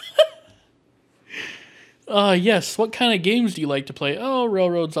foolishness. Yes. What kind of games do you like to play? Oh,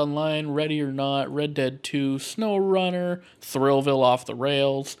 Railroads Online, Ready or Not, Red Dead 2, SnowRunner, Thrillville Off the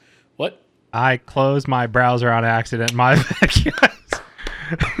Rails. What? I closed my browser on accident. My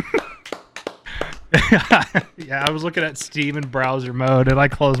yeah, I was looking at Steam in browser mode, and I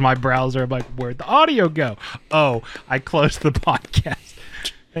closed my browser. I'm like, where'd the audio go? Oh, I closed the podcast.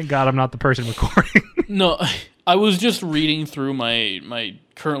 Thank God I'm not the person recording. No, I was just reading through my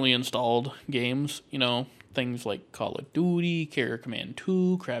currently installed games, things like Call of Duty, Carrier Command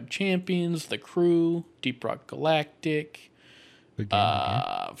 2, Crab Champions, The Crew, Deep Rock Galactic,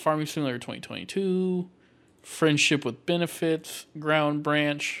 Farming Simulator 2022, Friendship with Benefits, Ground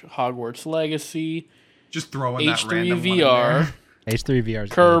Branch, Hogwarts Legacy, just throwing that H3 random VR, H3 VR,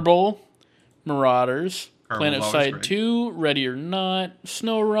 Kerbal, Marauders, Planet always Side great. 2, Ready or Not,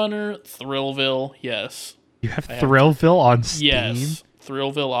 SnowRunner, Thrillville, yes. You have Thrillville on Steam? Yes,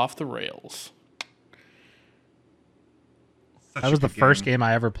 Thrillville Off the Rails. Such That a was the good first game. game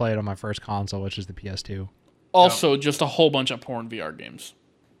I ever played on my first console, which is the PS2. Also, just a whole bunch of porn VR games.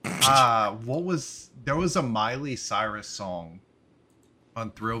 There was a Miley Cyrus song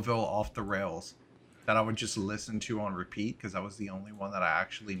on Thrillville Off the Rails that I would just listen to on repeat because that was the only one that I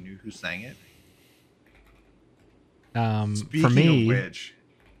actually knew who sang it. Speaking For me, of which,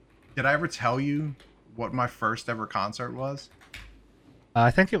 did I ever tell you what my first ever concert was?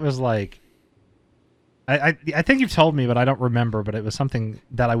 I think it was like I think you've told me, but I don't remember. But it was something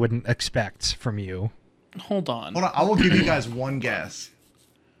that I wouldn't expect from you. Hold on. I will give you guys one guess.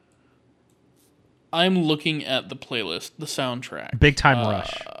 I'm looking at the playlist, the soundtrack. Big Time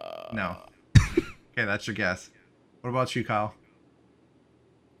Rush. No. Okay, that's your guess. What about you, Kyle?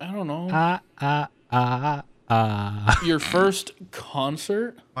 I don't know. Your first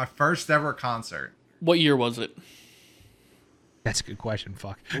concert? My first ever concert. What year was it? That's a good question.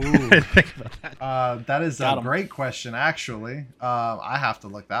 Fuck. Ooh. I didn't think about that. That is Got a 'em. great question, actually. I have to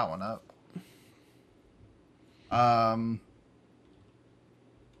look that one up.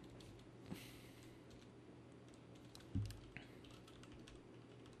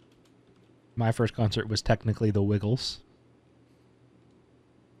 My first concert was technically the Wiggles,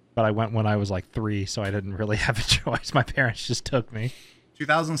 but I went when I was like 3, so I didn't really have a choice. My parents just took me.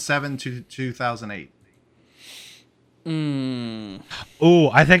 2007 to 2008. Oh,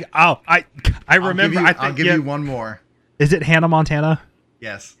 I think. Oh, I remember. I'll give you one more. Is it Hannah Montana?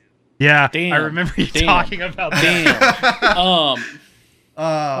 Yes. Yeah, Damn. I remember you talking about that.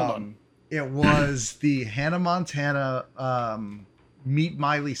 Damn. It was the Hannah Montana Meet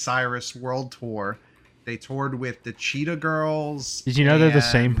Miley Cyrus World Tour. They toured with the Cheetah Girls. Did you know they're the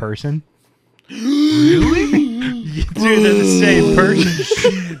same and- person? Really? Dude, they're the same person.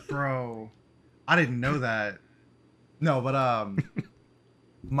 Shit, bro. I didn't know that. No, but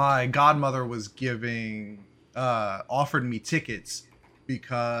my godmother was offered me tickets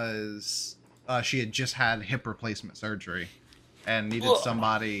because she had just had hip replacement surgery and needed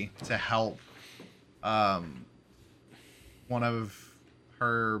somebody to help one of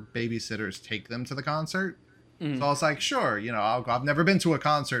her babysitters take them to the concert. So I was like, sure, I'll go. I've never been to a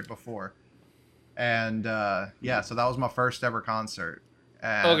concert before. And yeah, so that was my first ever concert.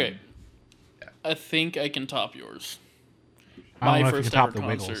 And, Okay. I think I can top yours. I don't know if you first can top ever the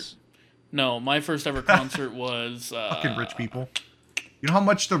concert. Wiggles. No, my first ever concert was Fucking rich people. You know how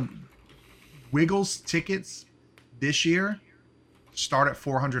much the Wiggles tickets this year start at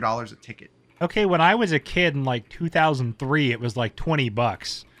 $400 a ticket? Okay, when I was a kid in like 2003, it was like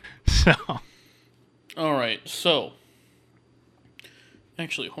 $20. So All right, so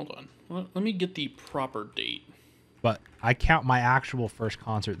actually, hold on. Let me get the proper date. but I count my actual first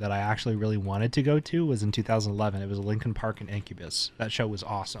concert that I actually really wanted to go to was in 2011. It was Linkin Park and Incubus. That show was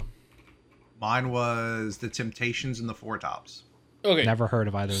awesome. Mine was the Temptations and the Four Tops. Okay. Never heard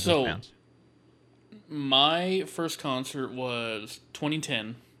of either of So- those bands. My first concert was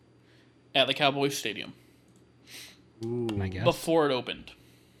 2010 at the Cowboys Stadium Ooh. Can I guess? before it opened.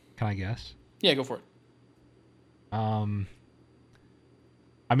 Can I guess? Yeah, go for it. I'm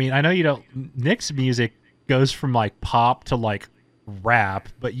I mean, I know you don't. Nick's music goes from like pop to like rap,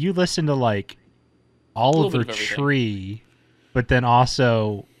 but you listen to like little bit Oliver of everything. Tree, but then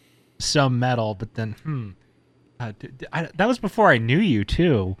also some metal. But then, that was before I knew you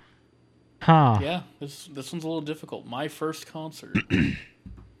too, huh? Yeah, this one's a little difficult. My first concert.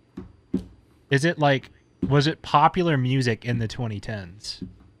 Is it like, was it popular music in the 2010s?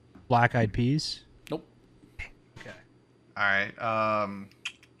 Black Eyed Peas? Nope. Okay. All right.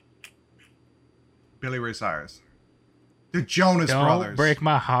 Billy Ray Cyrus. The Jonas Don't Brothers. break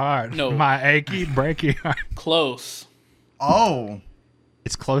my heart. No. My achy, breaky heart. Close. Oh.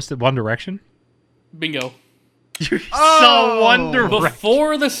 It's close to One Direction? Bingo. You're Oh! so One Direction.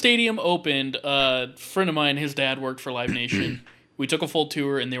 Before the stadium opened, a friend of mine, his dad worked for Live Nation. We took a full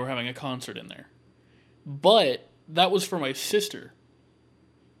tour, and they were having a concert in there. But that was for my sister.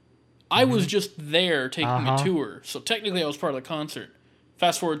 I was just there taking a tour, so technically I was part of the concert.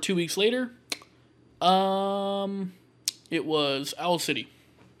 Fast forward 2 weeks later, it was Owl City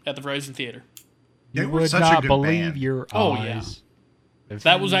at the Verizon Theater. They You were would such a not good believe band. your Oh, yeah. eyes. If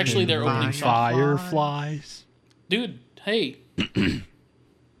That was you actually their knew opening the song. Fireflies. Dude, hey.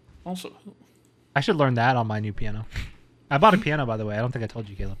 Also, I should learn that on my new piano. I bought a piano, by the way. I don't think I told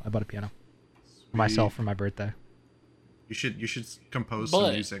you, Caleb. I bought a piano for myself for my birthday. You should compose But-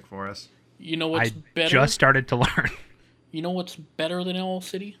 some music for us. you know what's I better? just started to learn. You know what's better than Owl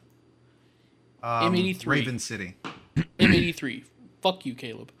City? Um, M83. Raven City. M83. Fuck you,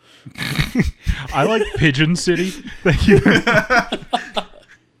 Caleb. I like Pigeon City. Thank you.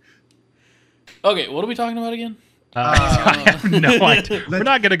 Okay, what are we talking about again? I have no idea. We're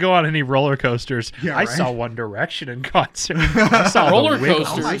not going to go on any roller coasters. Yeah, I right. saw One Direction in concert. I saw the Roller Wiggles.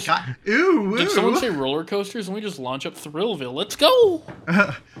 Oh my coasters. god. Ooh. Did ooh. someone say roller coasters and we just launch up Thrillville? Let's go!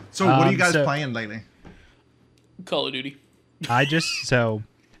 So what are you guys so- playing lately? Call of Duty. I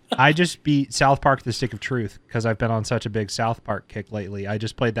just beat South Park: The Stick of Truth because I've been on such a big South Park kick lately. I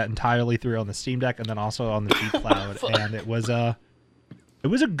just played that entirely through on the Steam Deck and then also on the G Cloud, and it was a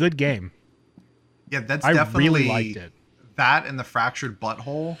good game. Yeah, that's I definitely really liked it. That and the Fractured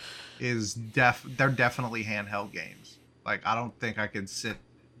Butthole is they're definitely handheld games. Like I don't think I could sit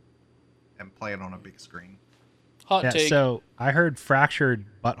and play it on a big screen. Hot Yeah, take. so I heard Fractured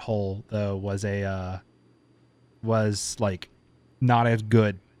Butthole though was like not as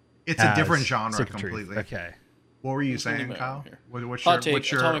good. It's a as different genre Stick of Truth. completely. Okay. What were you What's the name saying, of it Kyle? here? What's Hot take.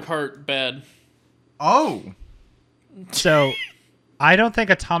 what's your Atomic Heart, bad. Oh, So I don't think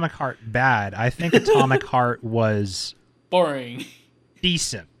Atomic Heart bad. I think Atomic Heart was Boring.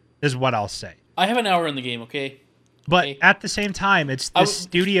 decent, is what I'll say. I have an hour in the game, okay? But Okay. at the same time, it's the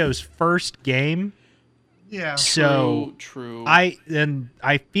studio's first game, yeah. so True. I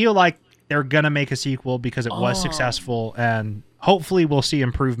feel like they're gonna make a sequel because it was Oh. successful, and hopefully we'll see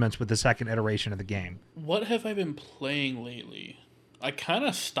improvements with the second iteration of the game. What have I been playing lately? I kind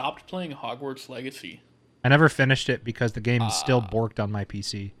of stopped playing Hogwarts Legacy. I never finished it because the game is still borked on my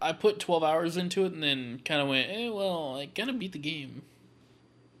PC. I put 12 hours into it and then kind of went, well, I gotta beat the game.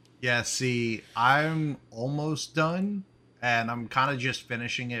 Yeah, see, I'm almost done, and I'm kind of just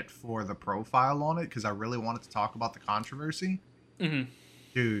finishing it for the profile on it because I really wanted to talk about the controversy. Mm-hmm.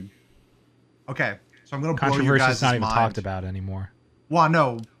 Dude. Okay, so I'm gonna blow you Controversy guys' is not even mind. talked about anymore. Well,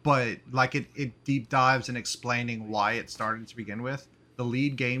 no, but like it deep dives in explaining why it started to begin with. The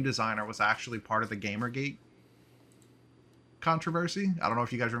lead game designer was actually part of the Gamergate controversy. I don't know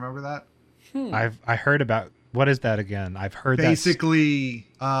if you guys remember that. I heard about what is that again? I've heard that Basically,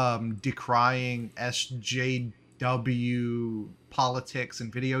 decrying SJW politics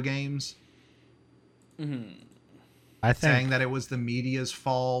in video games, I saying think. that it was the media's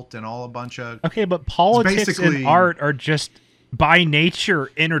fault and all a bunch of Okay, but politics basically- and art are just by nature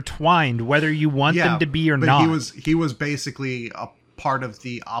intertwined, whether you want them to be or but not. he was basically a part of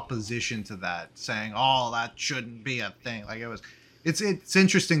the opposition to that, saying, "Oh, that shouldn't be a thing." Like it was, it's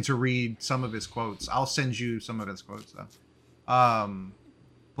interesting to read some of his quotes. I'll send you some of his quotes though.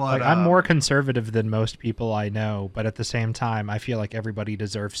 But Like, I'm more conservative than most people I know, but at the same time, I feel like everybody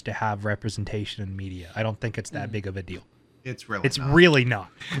deserves to have representation in media. I don't think it's that big of a deal. It's really It's not. really not.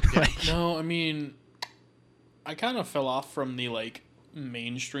 Like, No, I mean, I kind of fell off from the, like,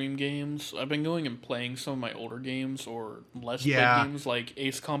 mainstream games. I've been going and playing some of my older games or less Yeah. played games, like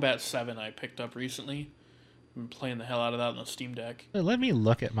Ace Combat 7 I picked up recently. Been playing the hell out of that on the Steam Deck. let me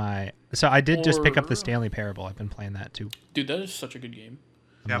look at my. So I did just pick up the Or- Stanley Parable. I've been playing that too. Dude, that is such a good game.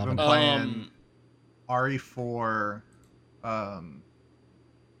 Yeah, I've been loving it. playing RE4,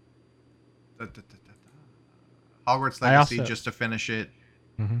 Hogwarts I Legacy also- just to finish it,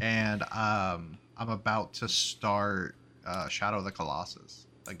 Mhm. and I'm about to start Shadow of the Colossus.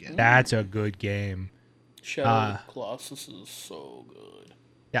 again. That's a good game. Shadow of the Colossus is so good.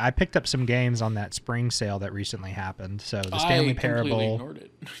 Yeah, I picked up some games on that spring sale that recently happened. So the Stanley I completely Parable, ignored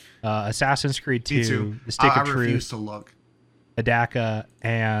it. Assassin's Creed Me 2, too. The Stick I of refuse Truth, to look. Adaka,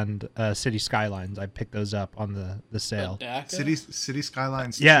 and City Skylines. I picked those up on the sale. Adaka? City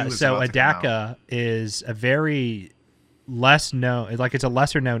Skylines. 2 Yeah, is so about to come out. Adaka is a very less known, like it's a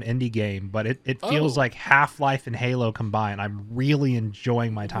lesser known indie game, but it feels Oh. like Half-Life and Halo combined. I'm really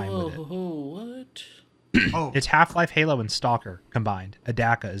enjoying my time with it. Whoa, what? Oh, It's Half-Life, Halo, and Stalker combined.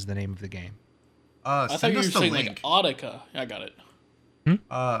 Adaka is the name of the game. I thought send you were us the saying link. like Audica. I got it.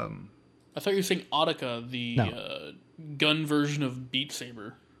 I thought you were saying Audica, the No. gun version of Beat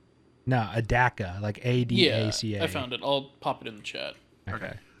Saber. No, Adaka, like Yeah, ADACA. I found it. I'll pop it in the chat.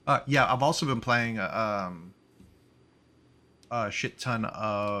 Okay. Yeah, I've also been playing a shit ton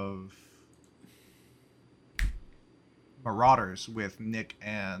of Marauders with Nick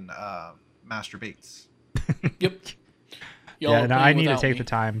and Master Bates. Yep. Y'all Yeah, are no, playing I need to without take me. the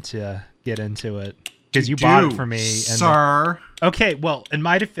time to get into it because you bought it for me. And sir. okay, well, in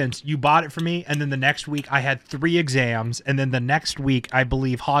my defense, you bought it for me, and then the next week I had 3 exams, and then the next week I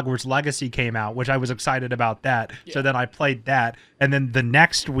believe Hogwarts Legacy came out, which I was excited about that. So Yeah. then I played that, and then the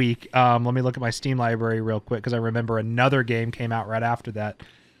next week, let me look at my Steam library real quick because I remember another game came out right after that.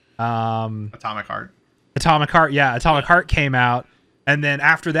 Atomic Heart. Atomic Heart, yeah, Atomic Heart came out, and then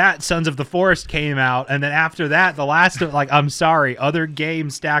after that, Sons of the Forest came out, and then after that, the last of I'm sorry, other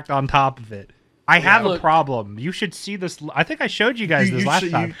games stacked on top of it. I have a look- problem. You should see this. I think I showed you guys this last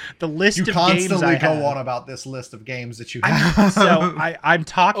time. The list You of games constantly I go have. on about this list of games that you have. So I'm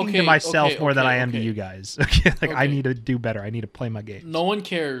talking to Okay, myself okay, more than okay, I am to okay. you guys. Okay, like I Okay. need to do better. I need to play my games. No one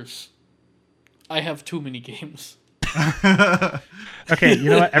cares. I have too many games. Okay, you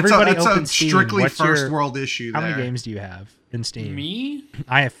know what? Everybody it's open a Steam. strictly What's first your, world issue. How there. many games do you have in Steam? Me?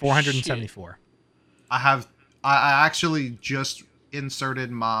 I have 474. I actually just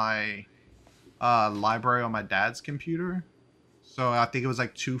inserted my library on my dad's computer, so I think it was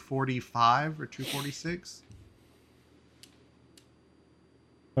like 245 or 246.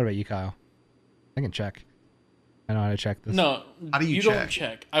 What about you, Kyle? I can check. I know how to check this. No, How do you don't check?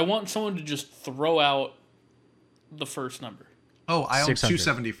 check. I want someone to just throw out the first number. Oh, I own 600.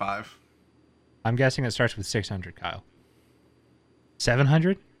 275. I'm guessing it starts with 600, Kyle.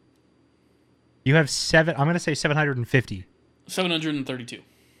 700? You have 7. I'm going to say 750. 732.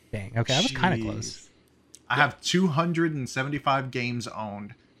 Dang. Okay, I was kind of Jeez. close. I have 275 games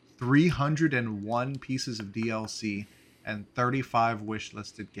owned, 301 pieces of DLC, and 35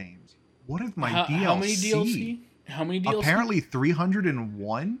 wish-listed games. What is my DLC? How many DLC? How many DLC? Apparently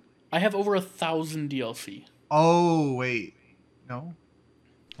 301? I have over 1,000 DLC. Oh, wait. No?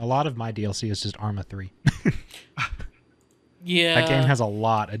 A lot of my DLC is just Arma 3. Yeah. That game has a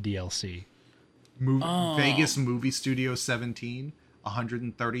lot of DLC. Oh. Vegas Movie Studio 17,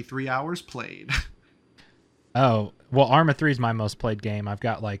 133 hours played. Oh, well, Arma 3 is my most played game. I've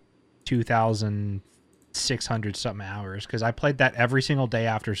got like 2,600 something hours because I played that every single day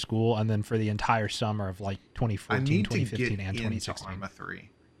after school and then for the entire summer of like I 2014, need to 2015, get and into 2016. Arma 3.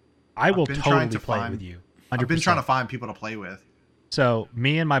 I will been trying totally to play find- with you. 100%. I've been trying to find people to play with. So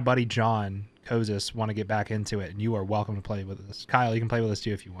me and my buddy John Kozis want to get back into it, and you are welcome to play with us. Kyle, you can play with us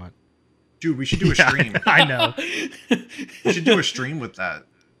too if you want. Dude, we should do a Yeah, stream. I know. We should do a stream with that.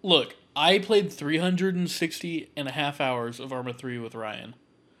 Look, I played 360 and a half hours of Arma 3 with Ryan.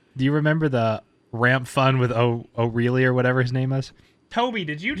 Do you remember the ramp fun with O'Reilly or whatever his name is? Toby,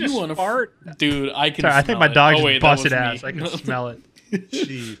 did you just wanna fart? Dude, I can Sorry, I think smell my it. dog Oh, just wait, that busted was me. ass. I can smell it.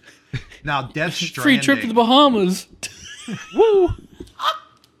 Jeez. Now, Death Stranding. Free trip to the Bahamas. Woo!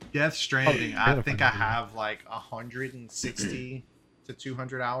 Death Stranding. I beautiful think I video. have like 160 to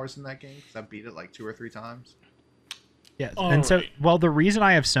 200 hours in that game because I beat it like 2 or 3 times. Yes. All And so, right. well, the reason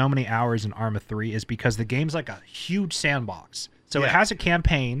I have so many hours in Arma 3 is because the game's like a huge sandbox. So it Yeah. has a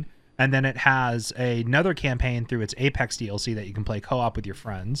campaign, and then it has another campaign through its Apex DLC that you can play co-op with your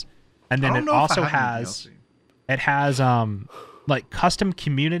friends. And then I it don't know if I also have any has DLC. it has like custom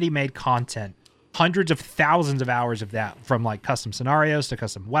community made content, hundreds of thousands of hours of that, from like custom scenarios to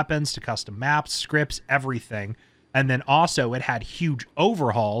custom weapons to custom maps, scripts, everything. And then also it had huge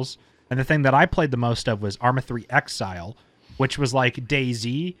overhauls. And the thing that I played the most of was Arma 3 Exile, which was like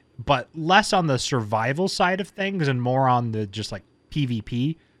DayZ, but less on the survival side of things and more on the just like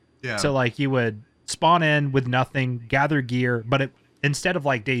PvP. Yeah. So like you would spawn in with nothing, gather gear, but instead of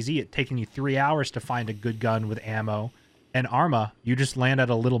like DayZ, it taking you 3 hours to find a good gun with ammo. And Arma, you just land at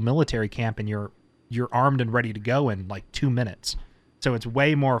a little military camp and you're armed and ready to go in like 2 minutes. So it's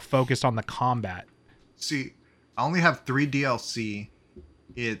way more focused on the combat. See, I only have 3 DLC,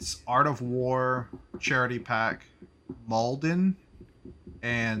 It's Art of War, Charity Pack, Malden,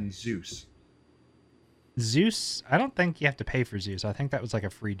 and Zeus. Zeus, I don't think you have to pay for Zeus. I think that was like a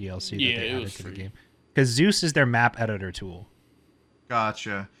free DLC that Yeah, they it added was to the free. game. Because Zeus is their map editor tool.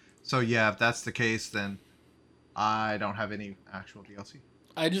 Gotcha. So yeah, if that's the case, then I don't have any actual DLC.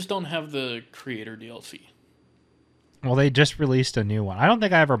 I just don't have the creator DLC. Well, they just released a new one. I don't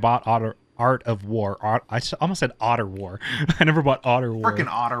think I ever bought Art of War. Almost said Otter War. I never bought Otter War. Freaking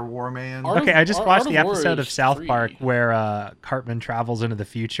Otter War, man. Art- Okay, I just watched Art the of War episode of is South free. Park where Cartman travels into the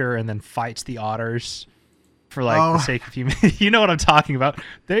future and then fights the otters for like Oh. the sake of humanity. You know what I'm talking about?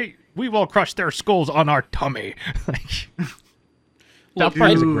 We will crush their skulls on our tummy. Like, Look, South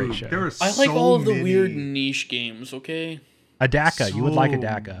Park is a Dude, great show. there are I like so all of the many- weird niche games, okay? Adaka, you would like so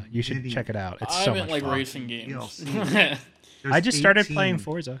Adaka. You should many- check it out. It's I so meant much like fun. racing games. DLC. There's I just started 18. playing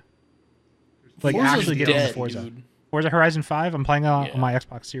Forza. Like Forza's actually getting into dead, Forza. dude. Forza Horizon 5. I'm playing on Yeah. my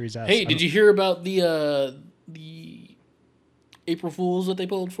Xbox Series S. Hey, did you hear about the April Fools that they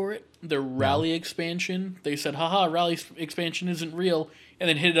pulled for it? The rally expansion. They said, "Haha, rally expansion isn't real," and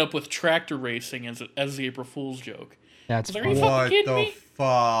then hit it up with tractor racing as the April Fools joke. That's Are you funny. fucking What kidding the me?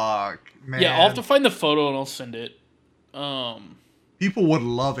 fuck, man? Yeah, I'll have to find the photo and I'll send it. People would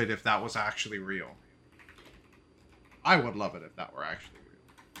love it if that was actually real. I would love it if that were actually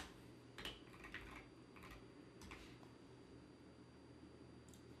real.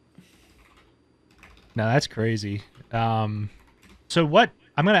 No, that's crazy. So what?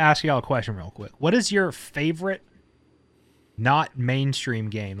 I'm gonna ask y'all a question real quick. What is your favorite, not mainstream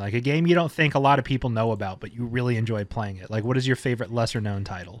game? Like a game you don't think a lot of people know about, but you really enjoy playing it. Like, what is your favorite lesser known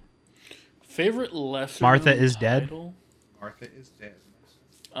title? Favorite lesser Martha known is Dead? title? Martha is dead.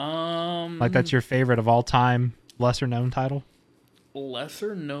 Like that's your favorite of all time lesser known title?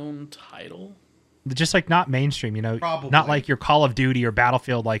 lesser known title. Just like not mainstream, you know, Probably. not like your Call of Duty or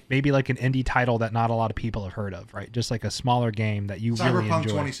Battlefield, like maybe like an indie title that not a lot of people have heard of, right? Just like a smaller game that you really Cyberpunk enjoy.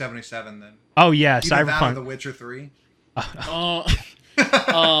 2077. Then Oh yeah, either that or Cyberpunk. The Witcher 3. Uh,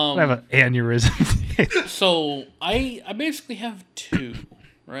 I have an aneurysm. so I basically have two,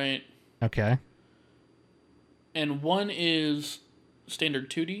 right? Okay. And one is standard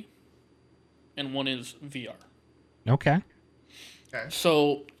 2D, and one is VR. Okay. Okay.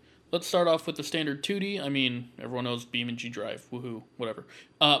 So let's start off with the standard 2D. I mean, everyone knows BeamNG Drive, woohoo, whatever.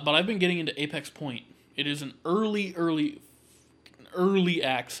 But I've been getting into Apex Point. It is an early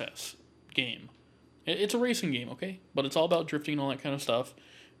access game. It's a racing game, okay? But it's all about drifting and all that kind of stuff.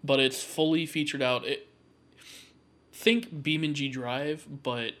 But it's fully featured out. Think BeamNG Drive,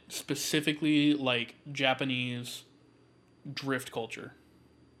 but specifically like Japanese drift culture.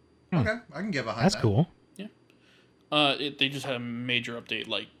 Okay, I can get behind That's that. cool. They just had a major update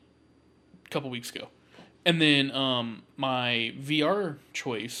like a couple weeks ago. And then my VR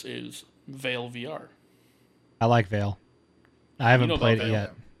choice is Veil VR. I like Veil. I haven't know about played it Veil?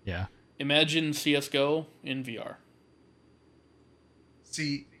 yet. Yeah. Imagine CSGO in VR.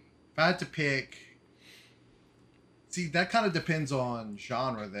 See, if I had to pick, that kind of depends on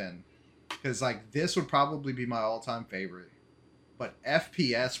genre then, because like this would probably be my all-time favorite, but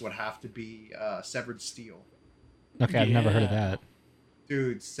FPS would have to be Severed Steel. Okay, I've never heard of Yeah. that.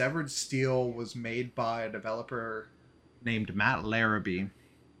 Dude, Severed Steel was made by a developer named Matt Larrabee.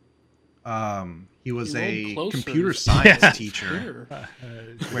 He was You rolled a closer. computer science Yeah. teacher. Here.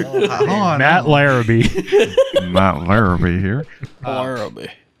 Wait, hold on. Matt Larrabee. Matt Larrabee here.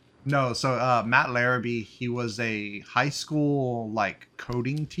 No, so Matt Larrabee, he was a high school like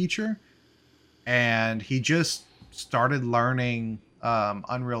coding teacher, and he just started learning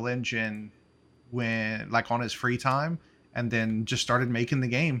Unreal Engine when like on his free time, and then just started making the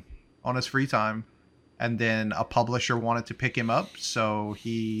game on his free time, and then a publisher wanted to pick him up, so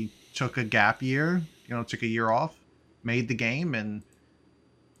he took a gap year, took a year off, made the game, and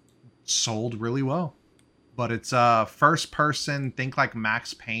sold really well. But it's first person, think like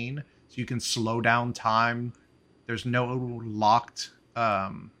Max Payne, so you can slow down time. There's no locked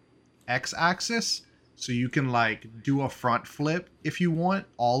X axis, so you can like do a front flip if you want,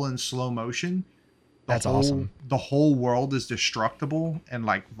 all in slow motion. That's awesome. The whole world is destructible and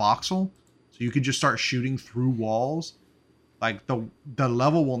like voxel, so you could just start shooting through walls. Like the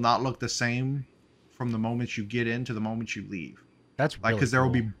level will not look the same from the moment you get in to the moment you leave. That's Like, really because there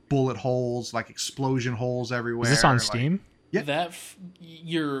will cool. be bullet holes, like explosion holes everywhere. Is this on like- Steam? Yeah. That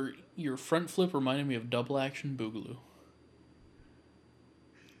your front flip reminded me of Double Action Boogaloo.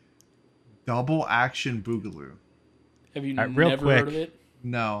 Double Action Boogaloo. Have you All right, real never quick. heard of it?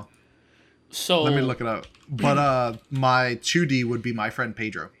 No, So let me look it up. But my 2D would be My Friend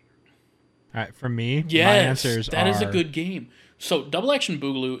Pedro. All right, for me, my Yes, answers that is a are good game. So Double Action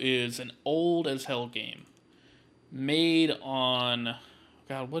Boogaloo is an old as hell game made on,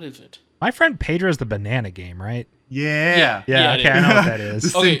 God, what is it? My friend Pedro's the banana game, right? Yeah. Yeah, it okay, is. I know what that The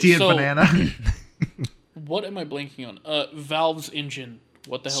is. Okay, sentient so- banana. What am I blanking on? Valve's engine.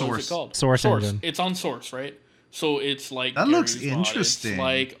 What the hell is Source. it called? Source Engine. It's on Source, right? So it's like That looks Garry's Mod. interesting. It's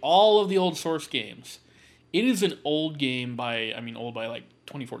like all of the old Source games. It is an old game old by like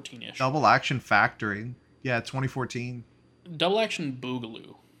 2014-ish. Double Action Factory. Yeah, 2014. Double Action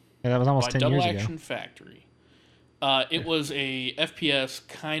Boogaloo Yeah, that was almost by 10 Double years Action ago. Factory. It was a FPS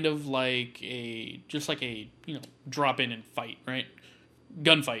kind of like a drop in and fight, right?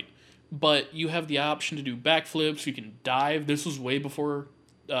 Gunfight. But you have the option to do backflips, you can dive. This was way before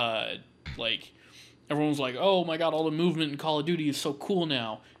everyone was like, "Oh my god, all the movement in Call of Duty is so cool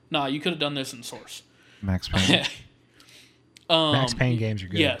now." Nah, you could have done this in Source. Max Payne. Max Payne games are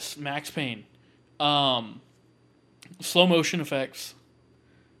good. Yes, Max Payne. Slow motion effects.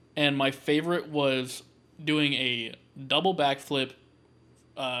 And my favorite was doing a double backflip,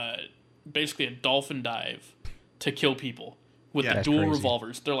 basically a dolphin dive to kill people with Yeah, the that's dual crazy.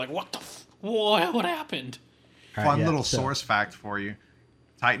 revolvers. They're like, what happened? All right, Fun yeah, little so- source fact for you.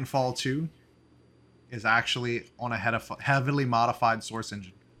 Titanfall 2 is actually on a heavily modified Source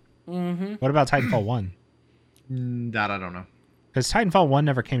engine. What about Titanfall 1? That I don't know. Because Titanfall 1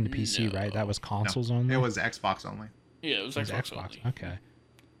 never came to PC, right? That was No, consoles only? it was Xbox only. Yeah, it was It was Xbox, Xbox. only. Okay.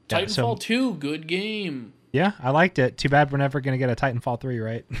 Yeah, Titanfall 2, good game. Yeah, I liked it. Too bad we're never going to get a Titanfall 3,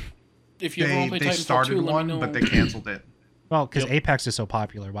 right? If you ever want to play They Titanfall started 2, let me one, know. but they canceled it. Well, because Yep. Apex is so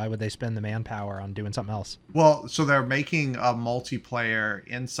popular. Why would they spend the manpower on doing something else? Well, so they're making a multiplayer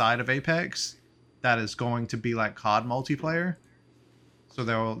inside of Apex that is going to be like COD multiplayer.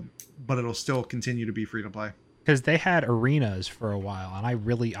 So but it'll still continue to be free to play. Because they had arenas for a while, and I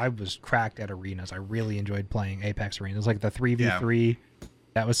was cracked at arenas. I really enjoyed playing Apex arenas, like the 3v3.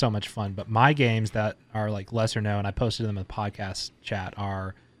 That was so much fun. But my games that are like lesser known, I posted them in the podcast chat,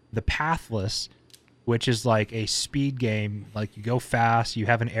 are the Pathless, which is like a speed game. Like you go fast, you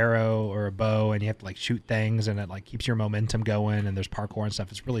have an arrow or a bow, and you have to like shoot things, and it like keeps your momentum going. And there's parkour and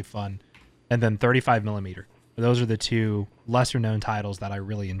stuff. It's really fun. And then 35 millimeter. Those are the two lesser known titles that I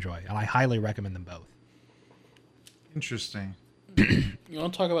really enjoy, and I highly recommend them both. Interesting. You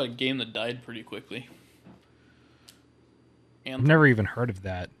want to talk about a game that died pretty quickly? I've never even heard of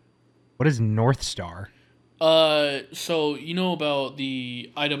that. What is North Star? So you know about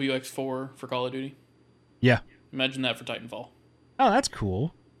the IWX4 for Call of Duty? Yeah. Imagine that for Titanfall. Oh, that's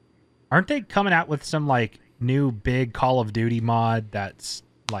cool. Aren't they coming out with some like new big Call of Duty mod that's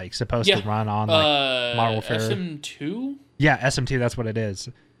like supposed to run on like Modern Warfare? SM2? Yeah, SM2. That's what it is.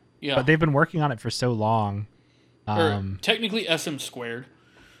 Yeah. But they've been working on it for so long. Or technically SM squared.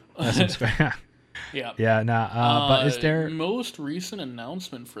 Yeah. Yeah. Nah. But is there? Most recent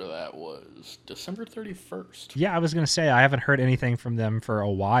announcement for that was December 31st. Yeah, I was gonna say I haven't heard anything from them for a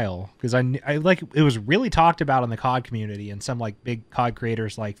while because I like it was really talked about in the COD community, and some like big COD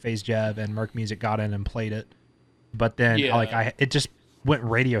creators like FaZe Jev and Merc Music got in and played it, but then Yeah. it just went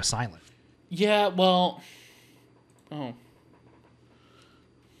radio silent. Yeah, well, oh.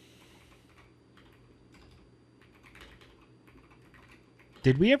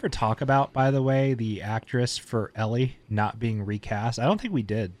 Did we ever talk about, by the way, the actress for Ellie not being recast? I don't think we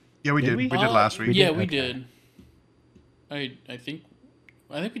did. Yeah, we Did did. we? We did last week. Yeah, did? we Okay. did. I think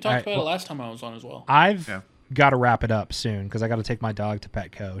we talked Alright, about well- it last time I was on as well. I've Yeah. got to wrap it up soon because I got to take my dog to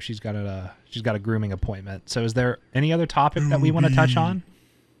Petco. She's got a grooming appointment. So, is there any other topic that we want to touch on?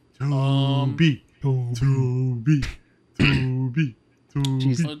 Toby.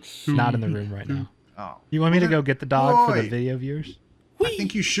 She's Let's not in the room right now. Oh. You want me to Well, go get the dog for the Roy. video viewers? I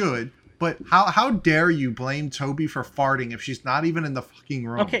think you should. But how dare you blame Toby for farting if she's not even in the fucking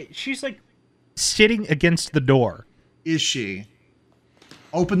room? Okay, she's like sitting against the door. Is she?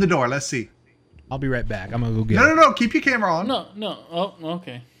 Open the door. Let's see. I'll be right back. I'm gonna go get No, her. no, no. Keep your camera on. No. Oh,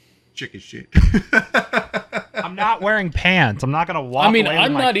 okay. Chicken shit. I'm not wearing pants. I'm not gonna walk. I mean, away with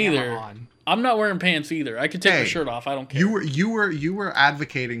I'm my not camera either. on. I'm not wearing pants either. I could take my Hey, shirt off. I don't care. You were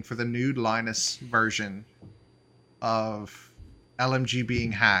advocating for the nude Linus version of LMG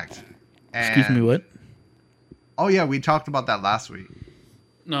being hacked. Excuse me, And- what? Oh yeah, we talked about that last week.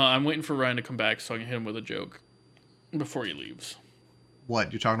 No, I'm waiting for Ryan to come back so I can hit him with a joke before he leaves.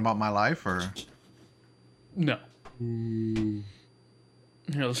 What, you talking about my life or? No.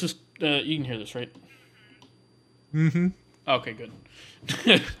 Here, let's just. You can hear this, right? Mm-hmm. Okay, good.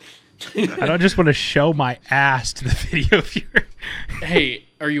 I don't just want to show my ass to the video viewer. Hey,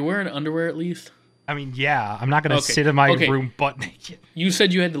 are you wearing underwear at least? I mean, yeah, I'm not gonna Okay, sit in my okay. room butt naked. You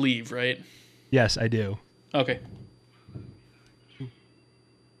said you had to leave, right? Yes, I do. Okay.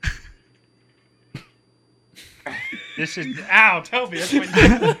 This is ow, Toby. That's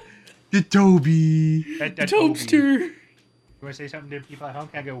my The Toby. Toadster. You want to say something to people at home?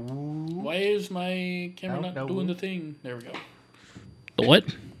 Can I go? Woo? Why is my camera No, not no. doing the thing? There we go. The what?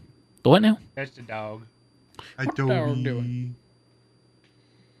 The what now? That's the dog. A What the dog Toby. doing?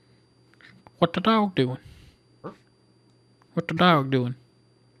 What the dog doing? What the dog doing?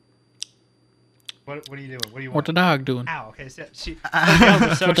 What are you doing? What do you What want? the dog doing? Ow. Okay. So her nails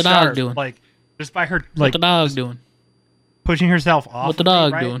are so What the dog sharp, doing? Like just by her What like the dog doing? pushing herself off. What the of me,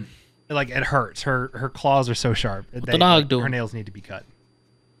 dog right? doing? Like it hurts. Her claws are so sharp. What the dog doing? Her nails need to be cut.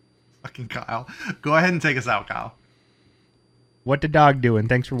 Fucking Kyle. Go ahead and take us out, Kyle. What the dog doing?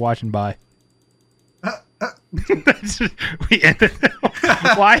 Thanks for watching. Bye. We ended.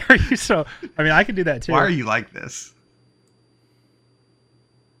 Why are you so? I mean, I can do that too. Why are you like this?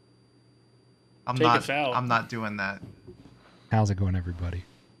 Take us out. I'm not doing that. How's it going, everybody?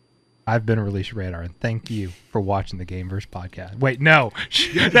 I've been Release Radar, and thank you for watching the Gameverse podcast. Wait, no,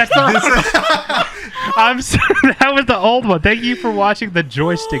 that's the. That was the old one. Thank you for watching the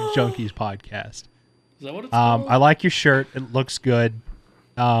Joystick Junkies podcast. Is that what it's called? I like your shirt. It looks good.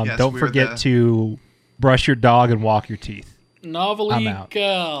 Yes, Don't we're forget the- to brush your dog and walk your teeth. I'm out. Novely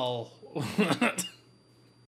Gal.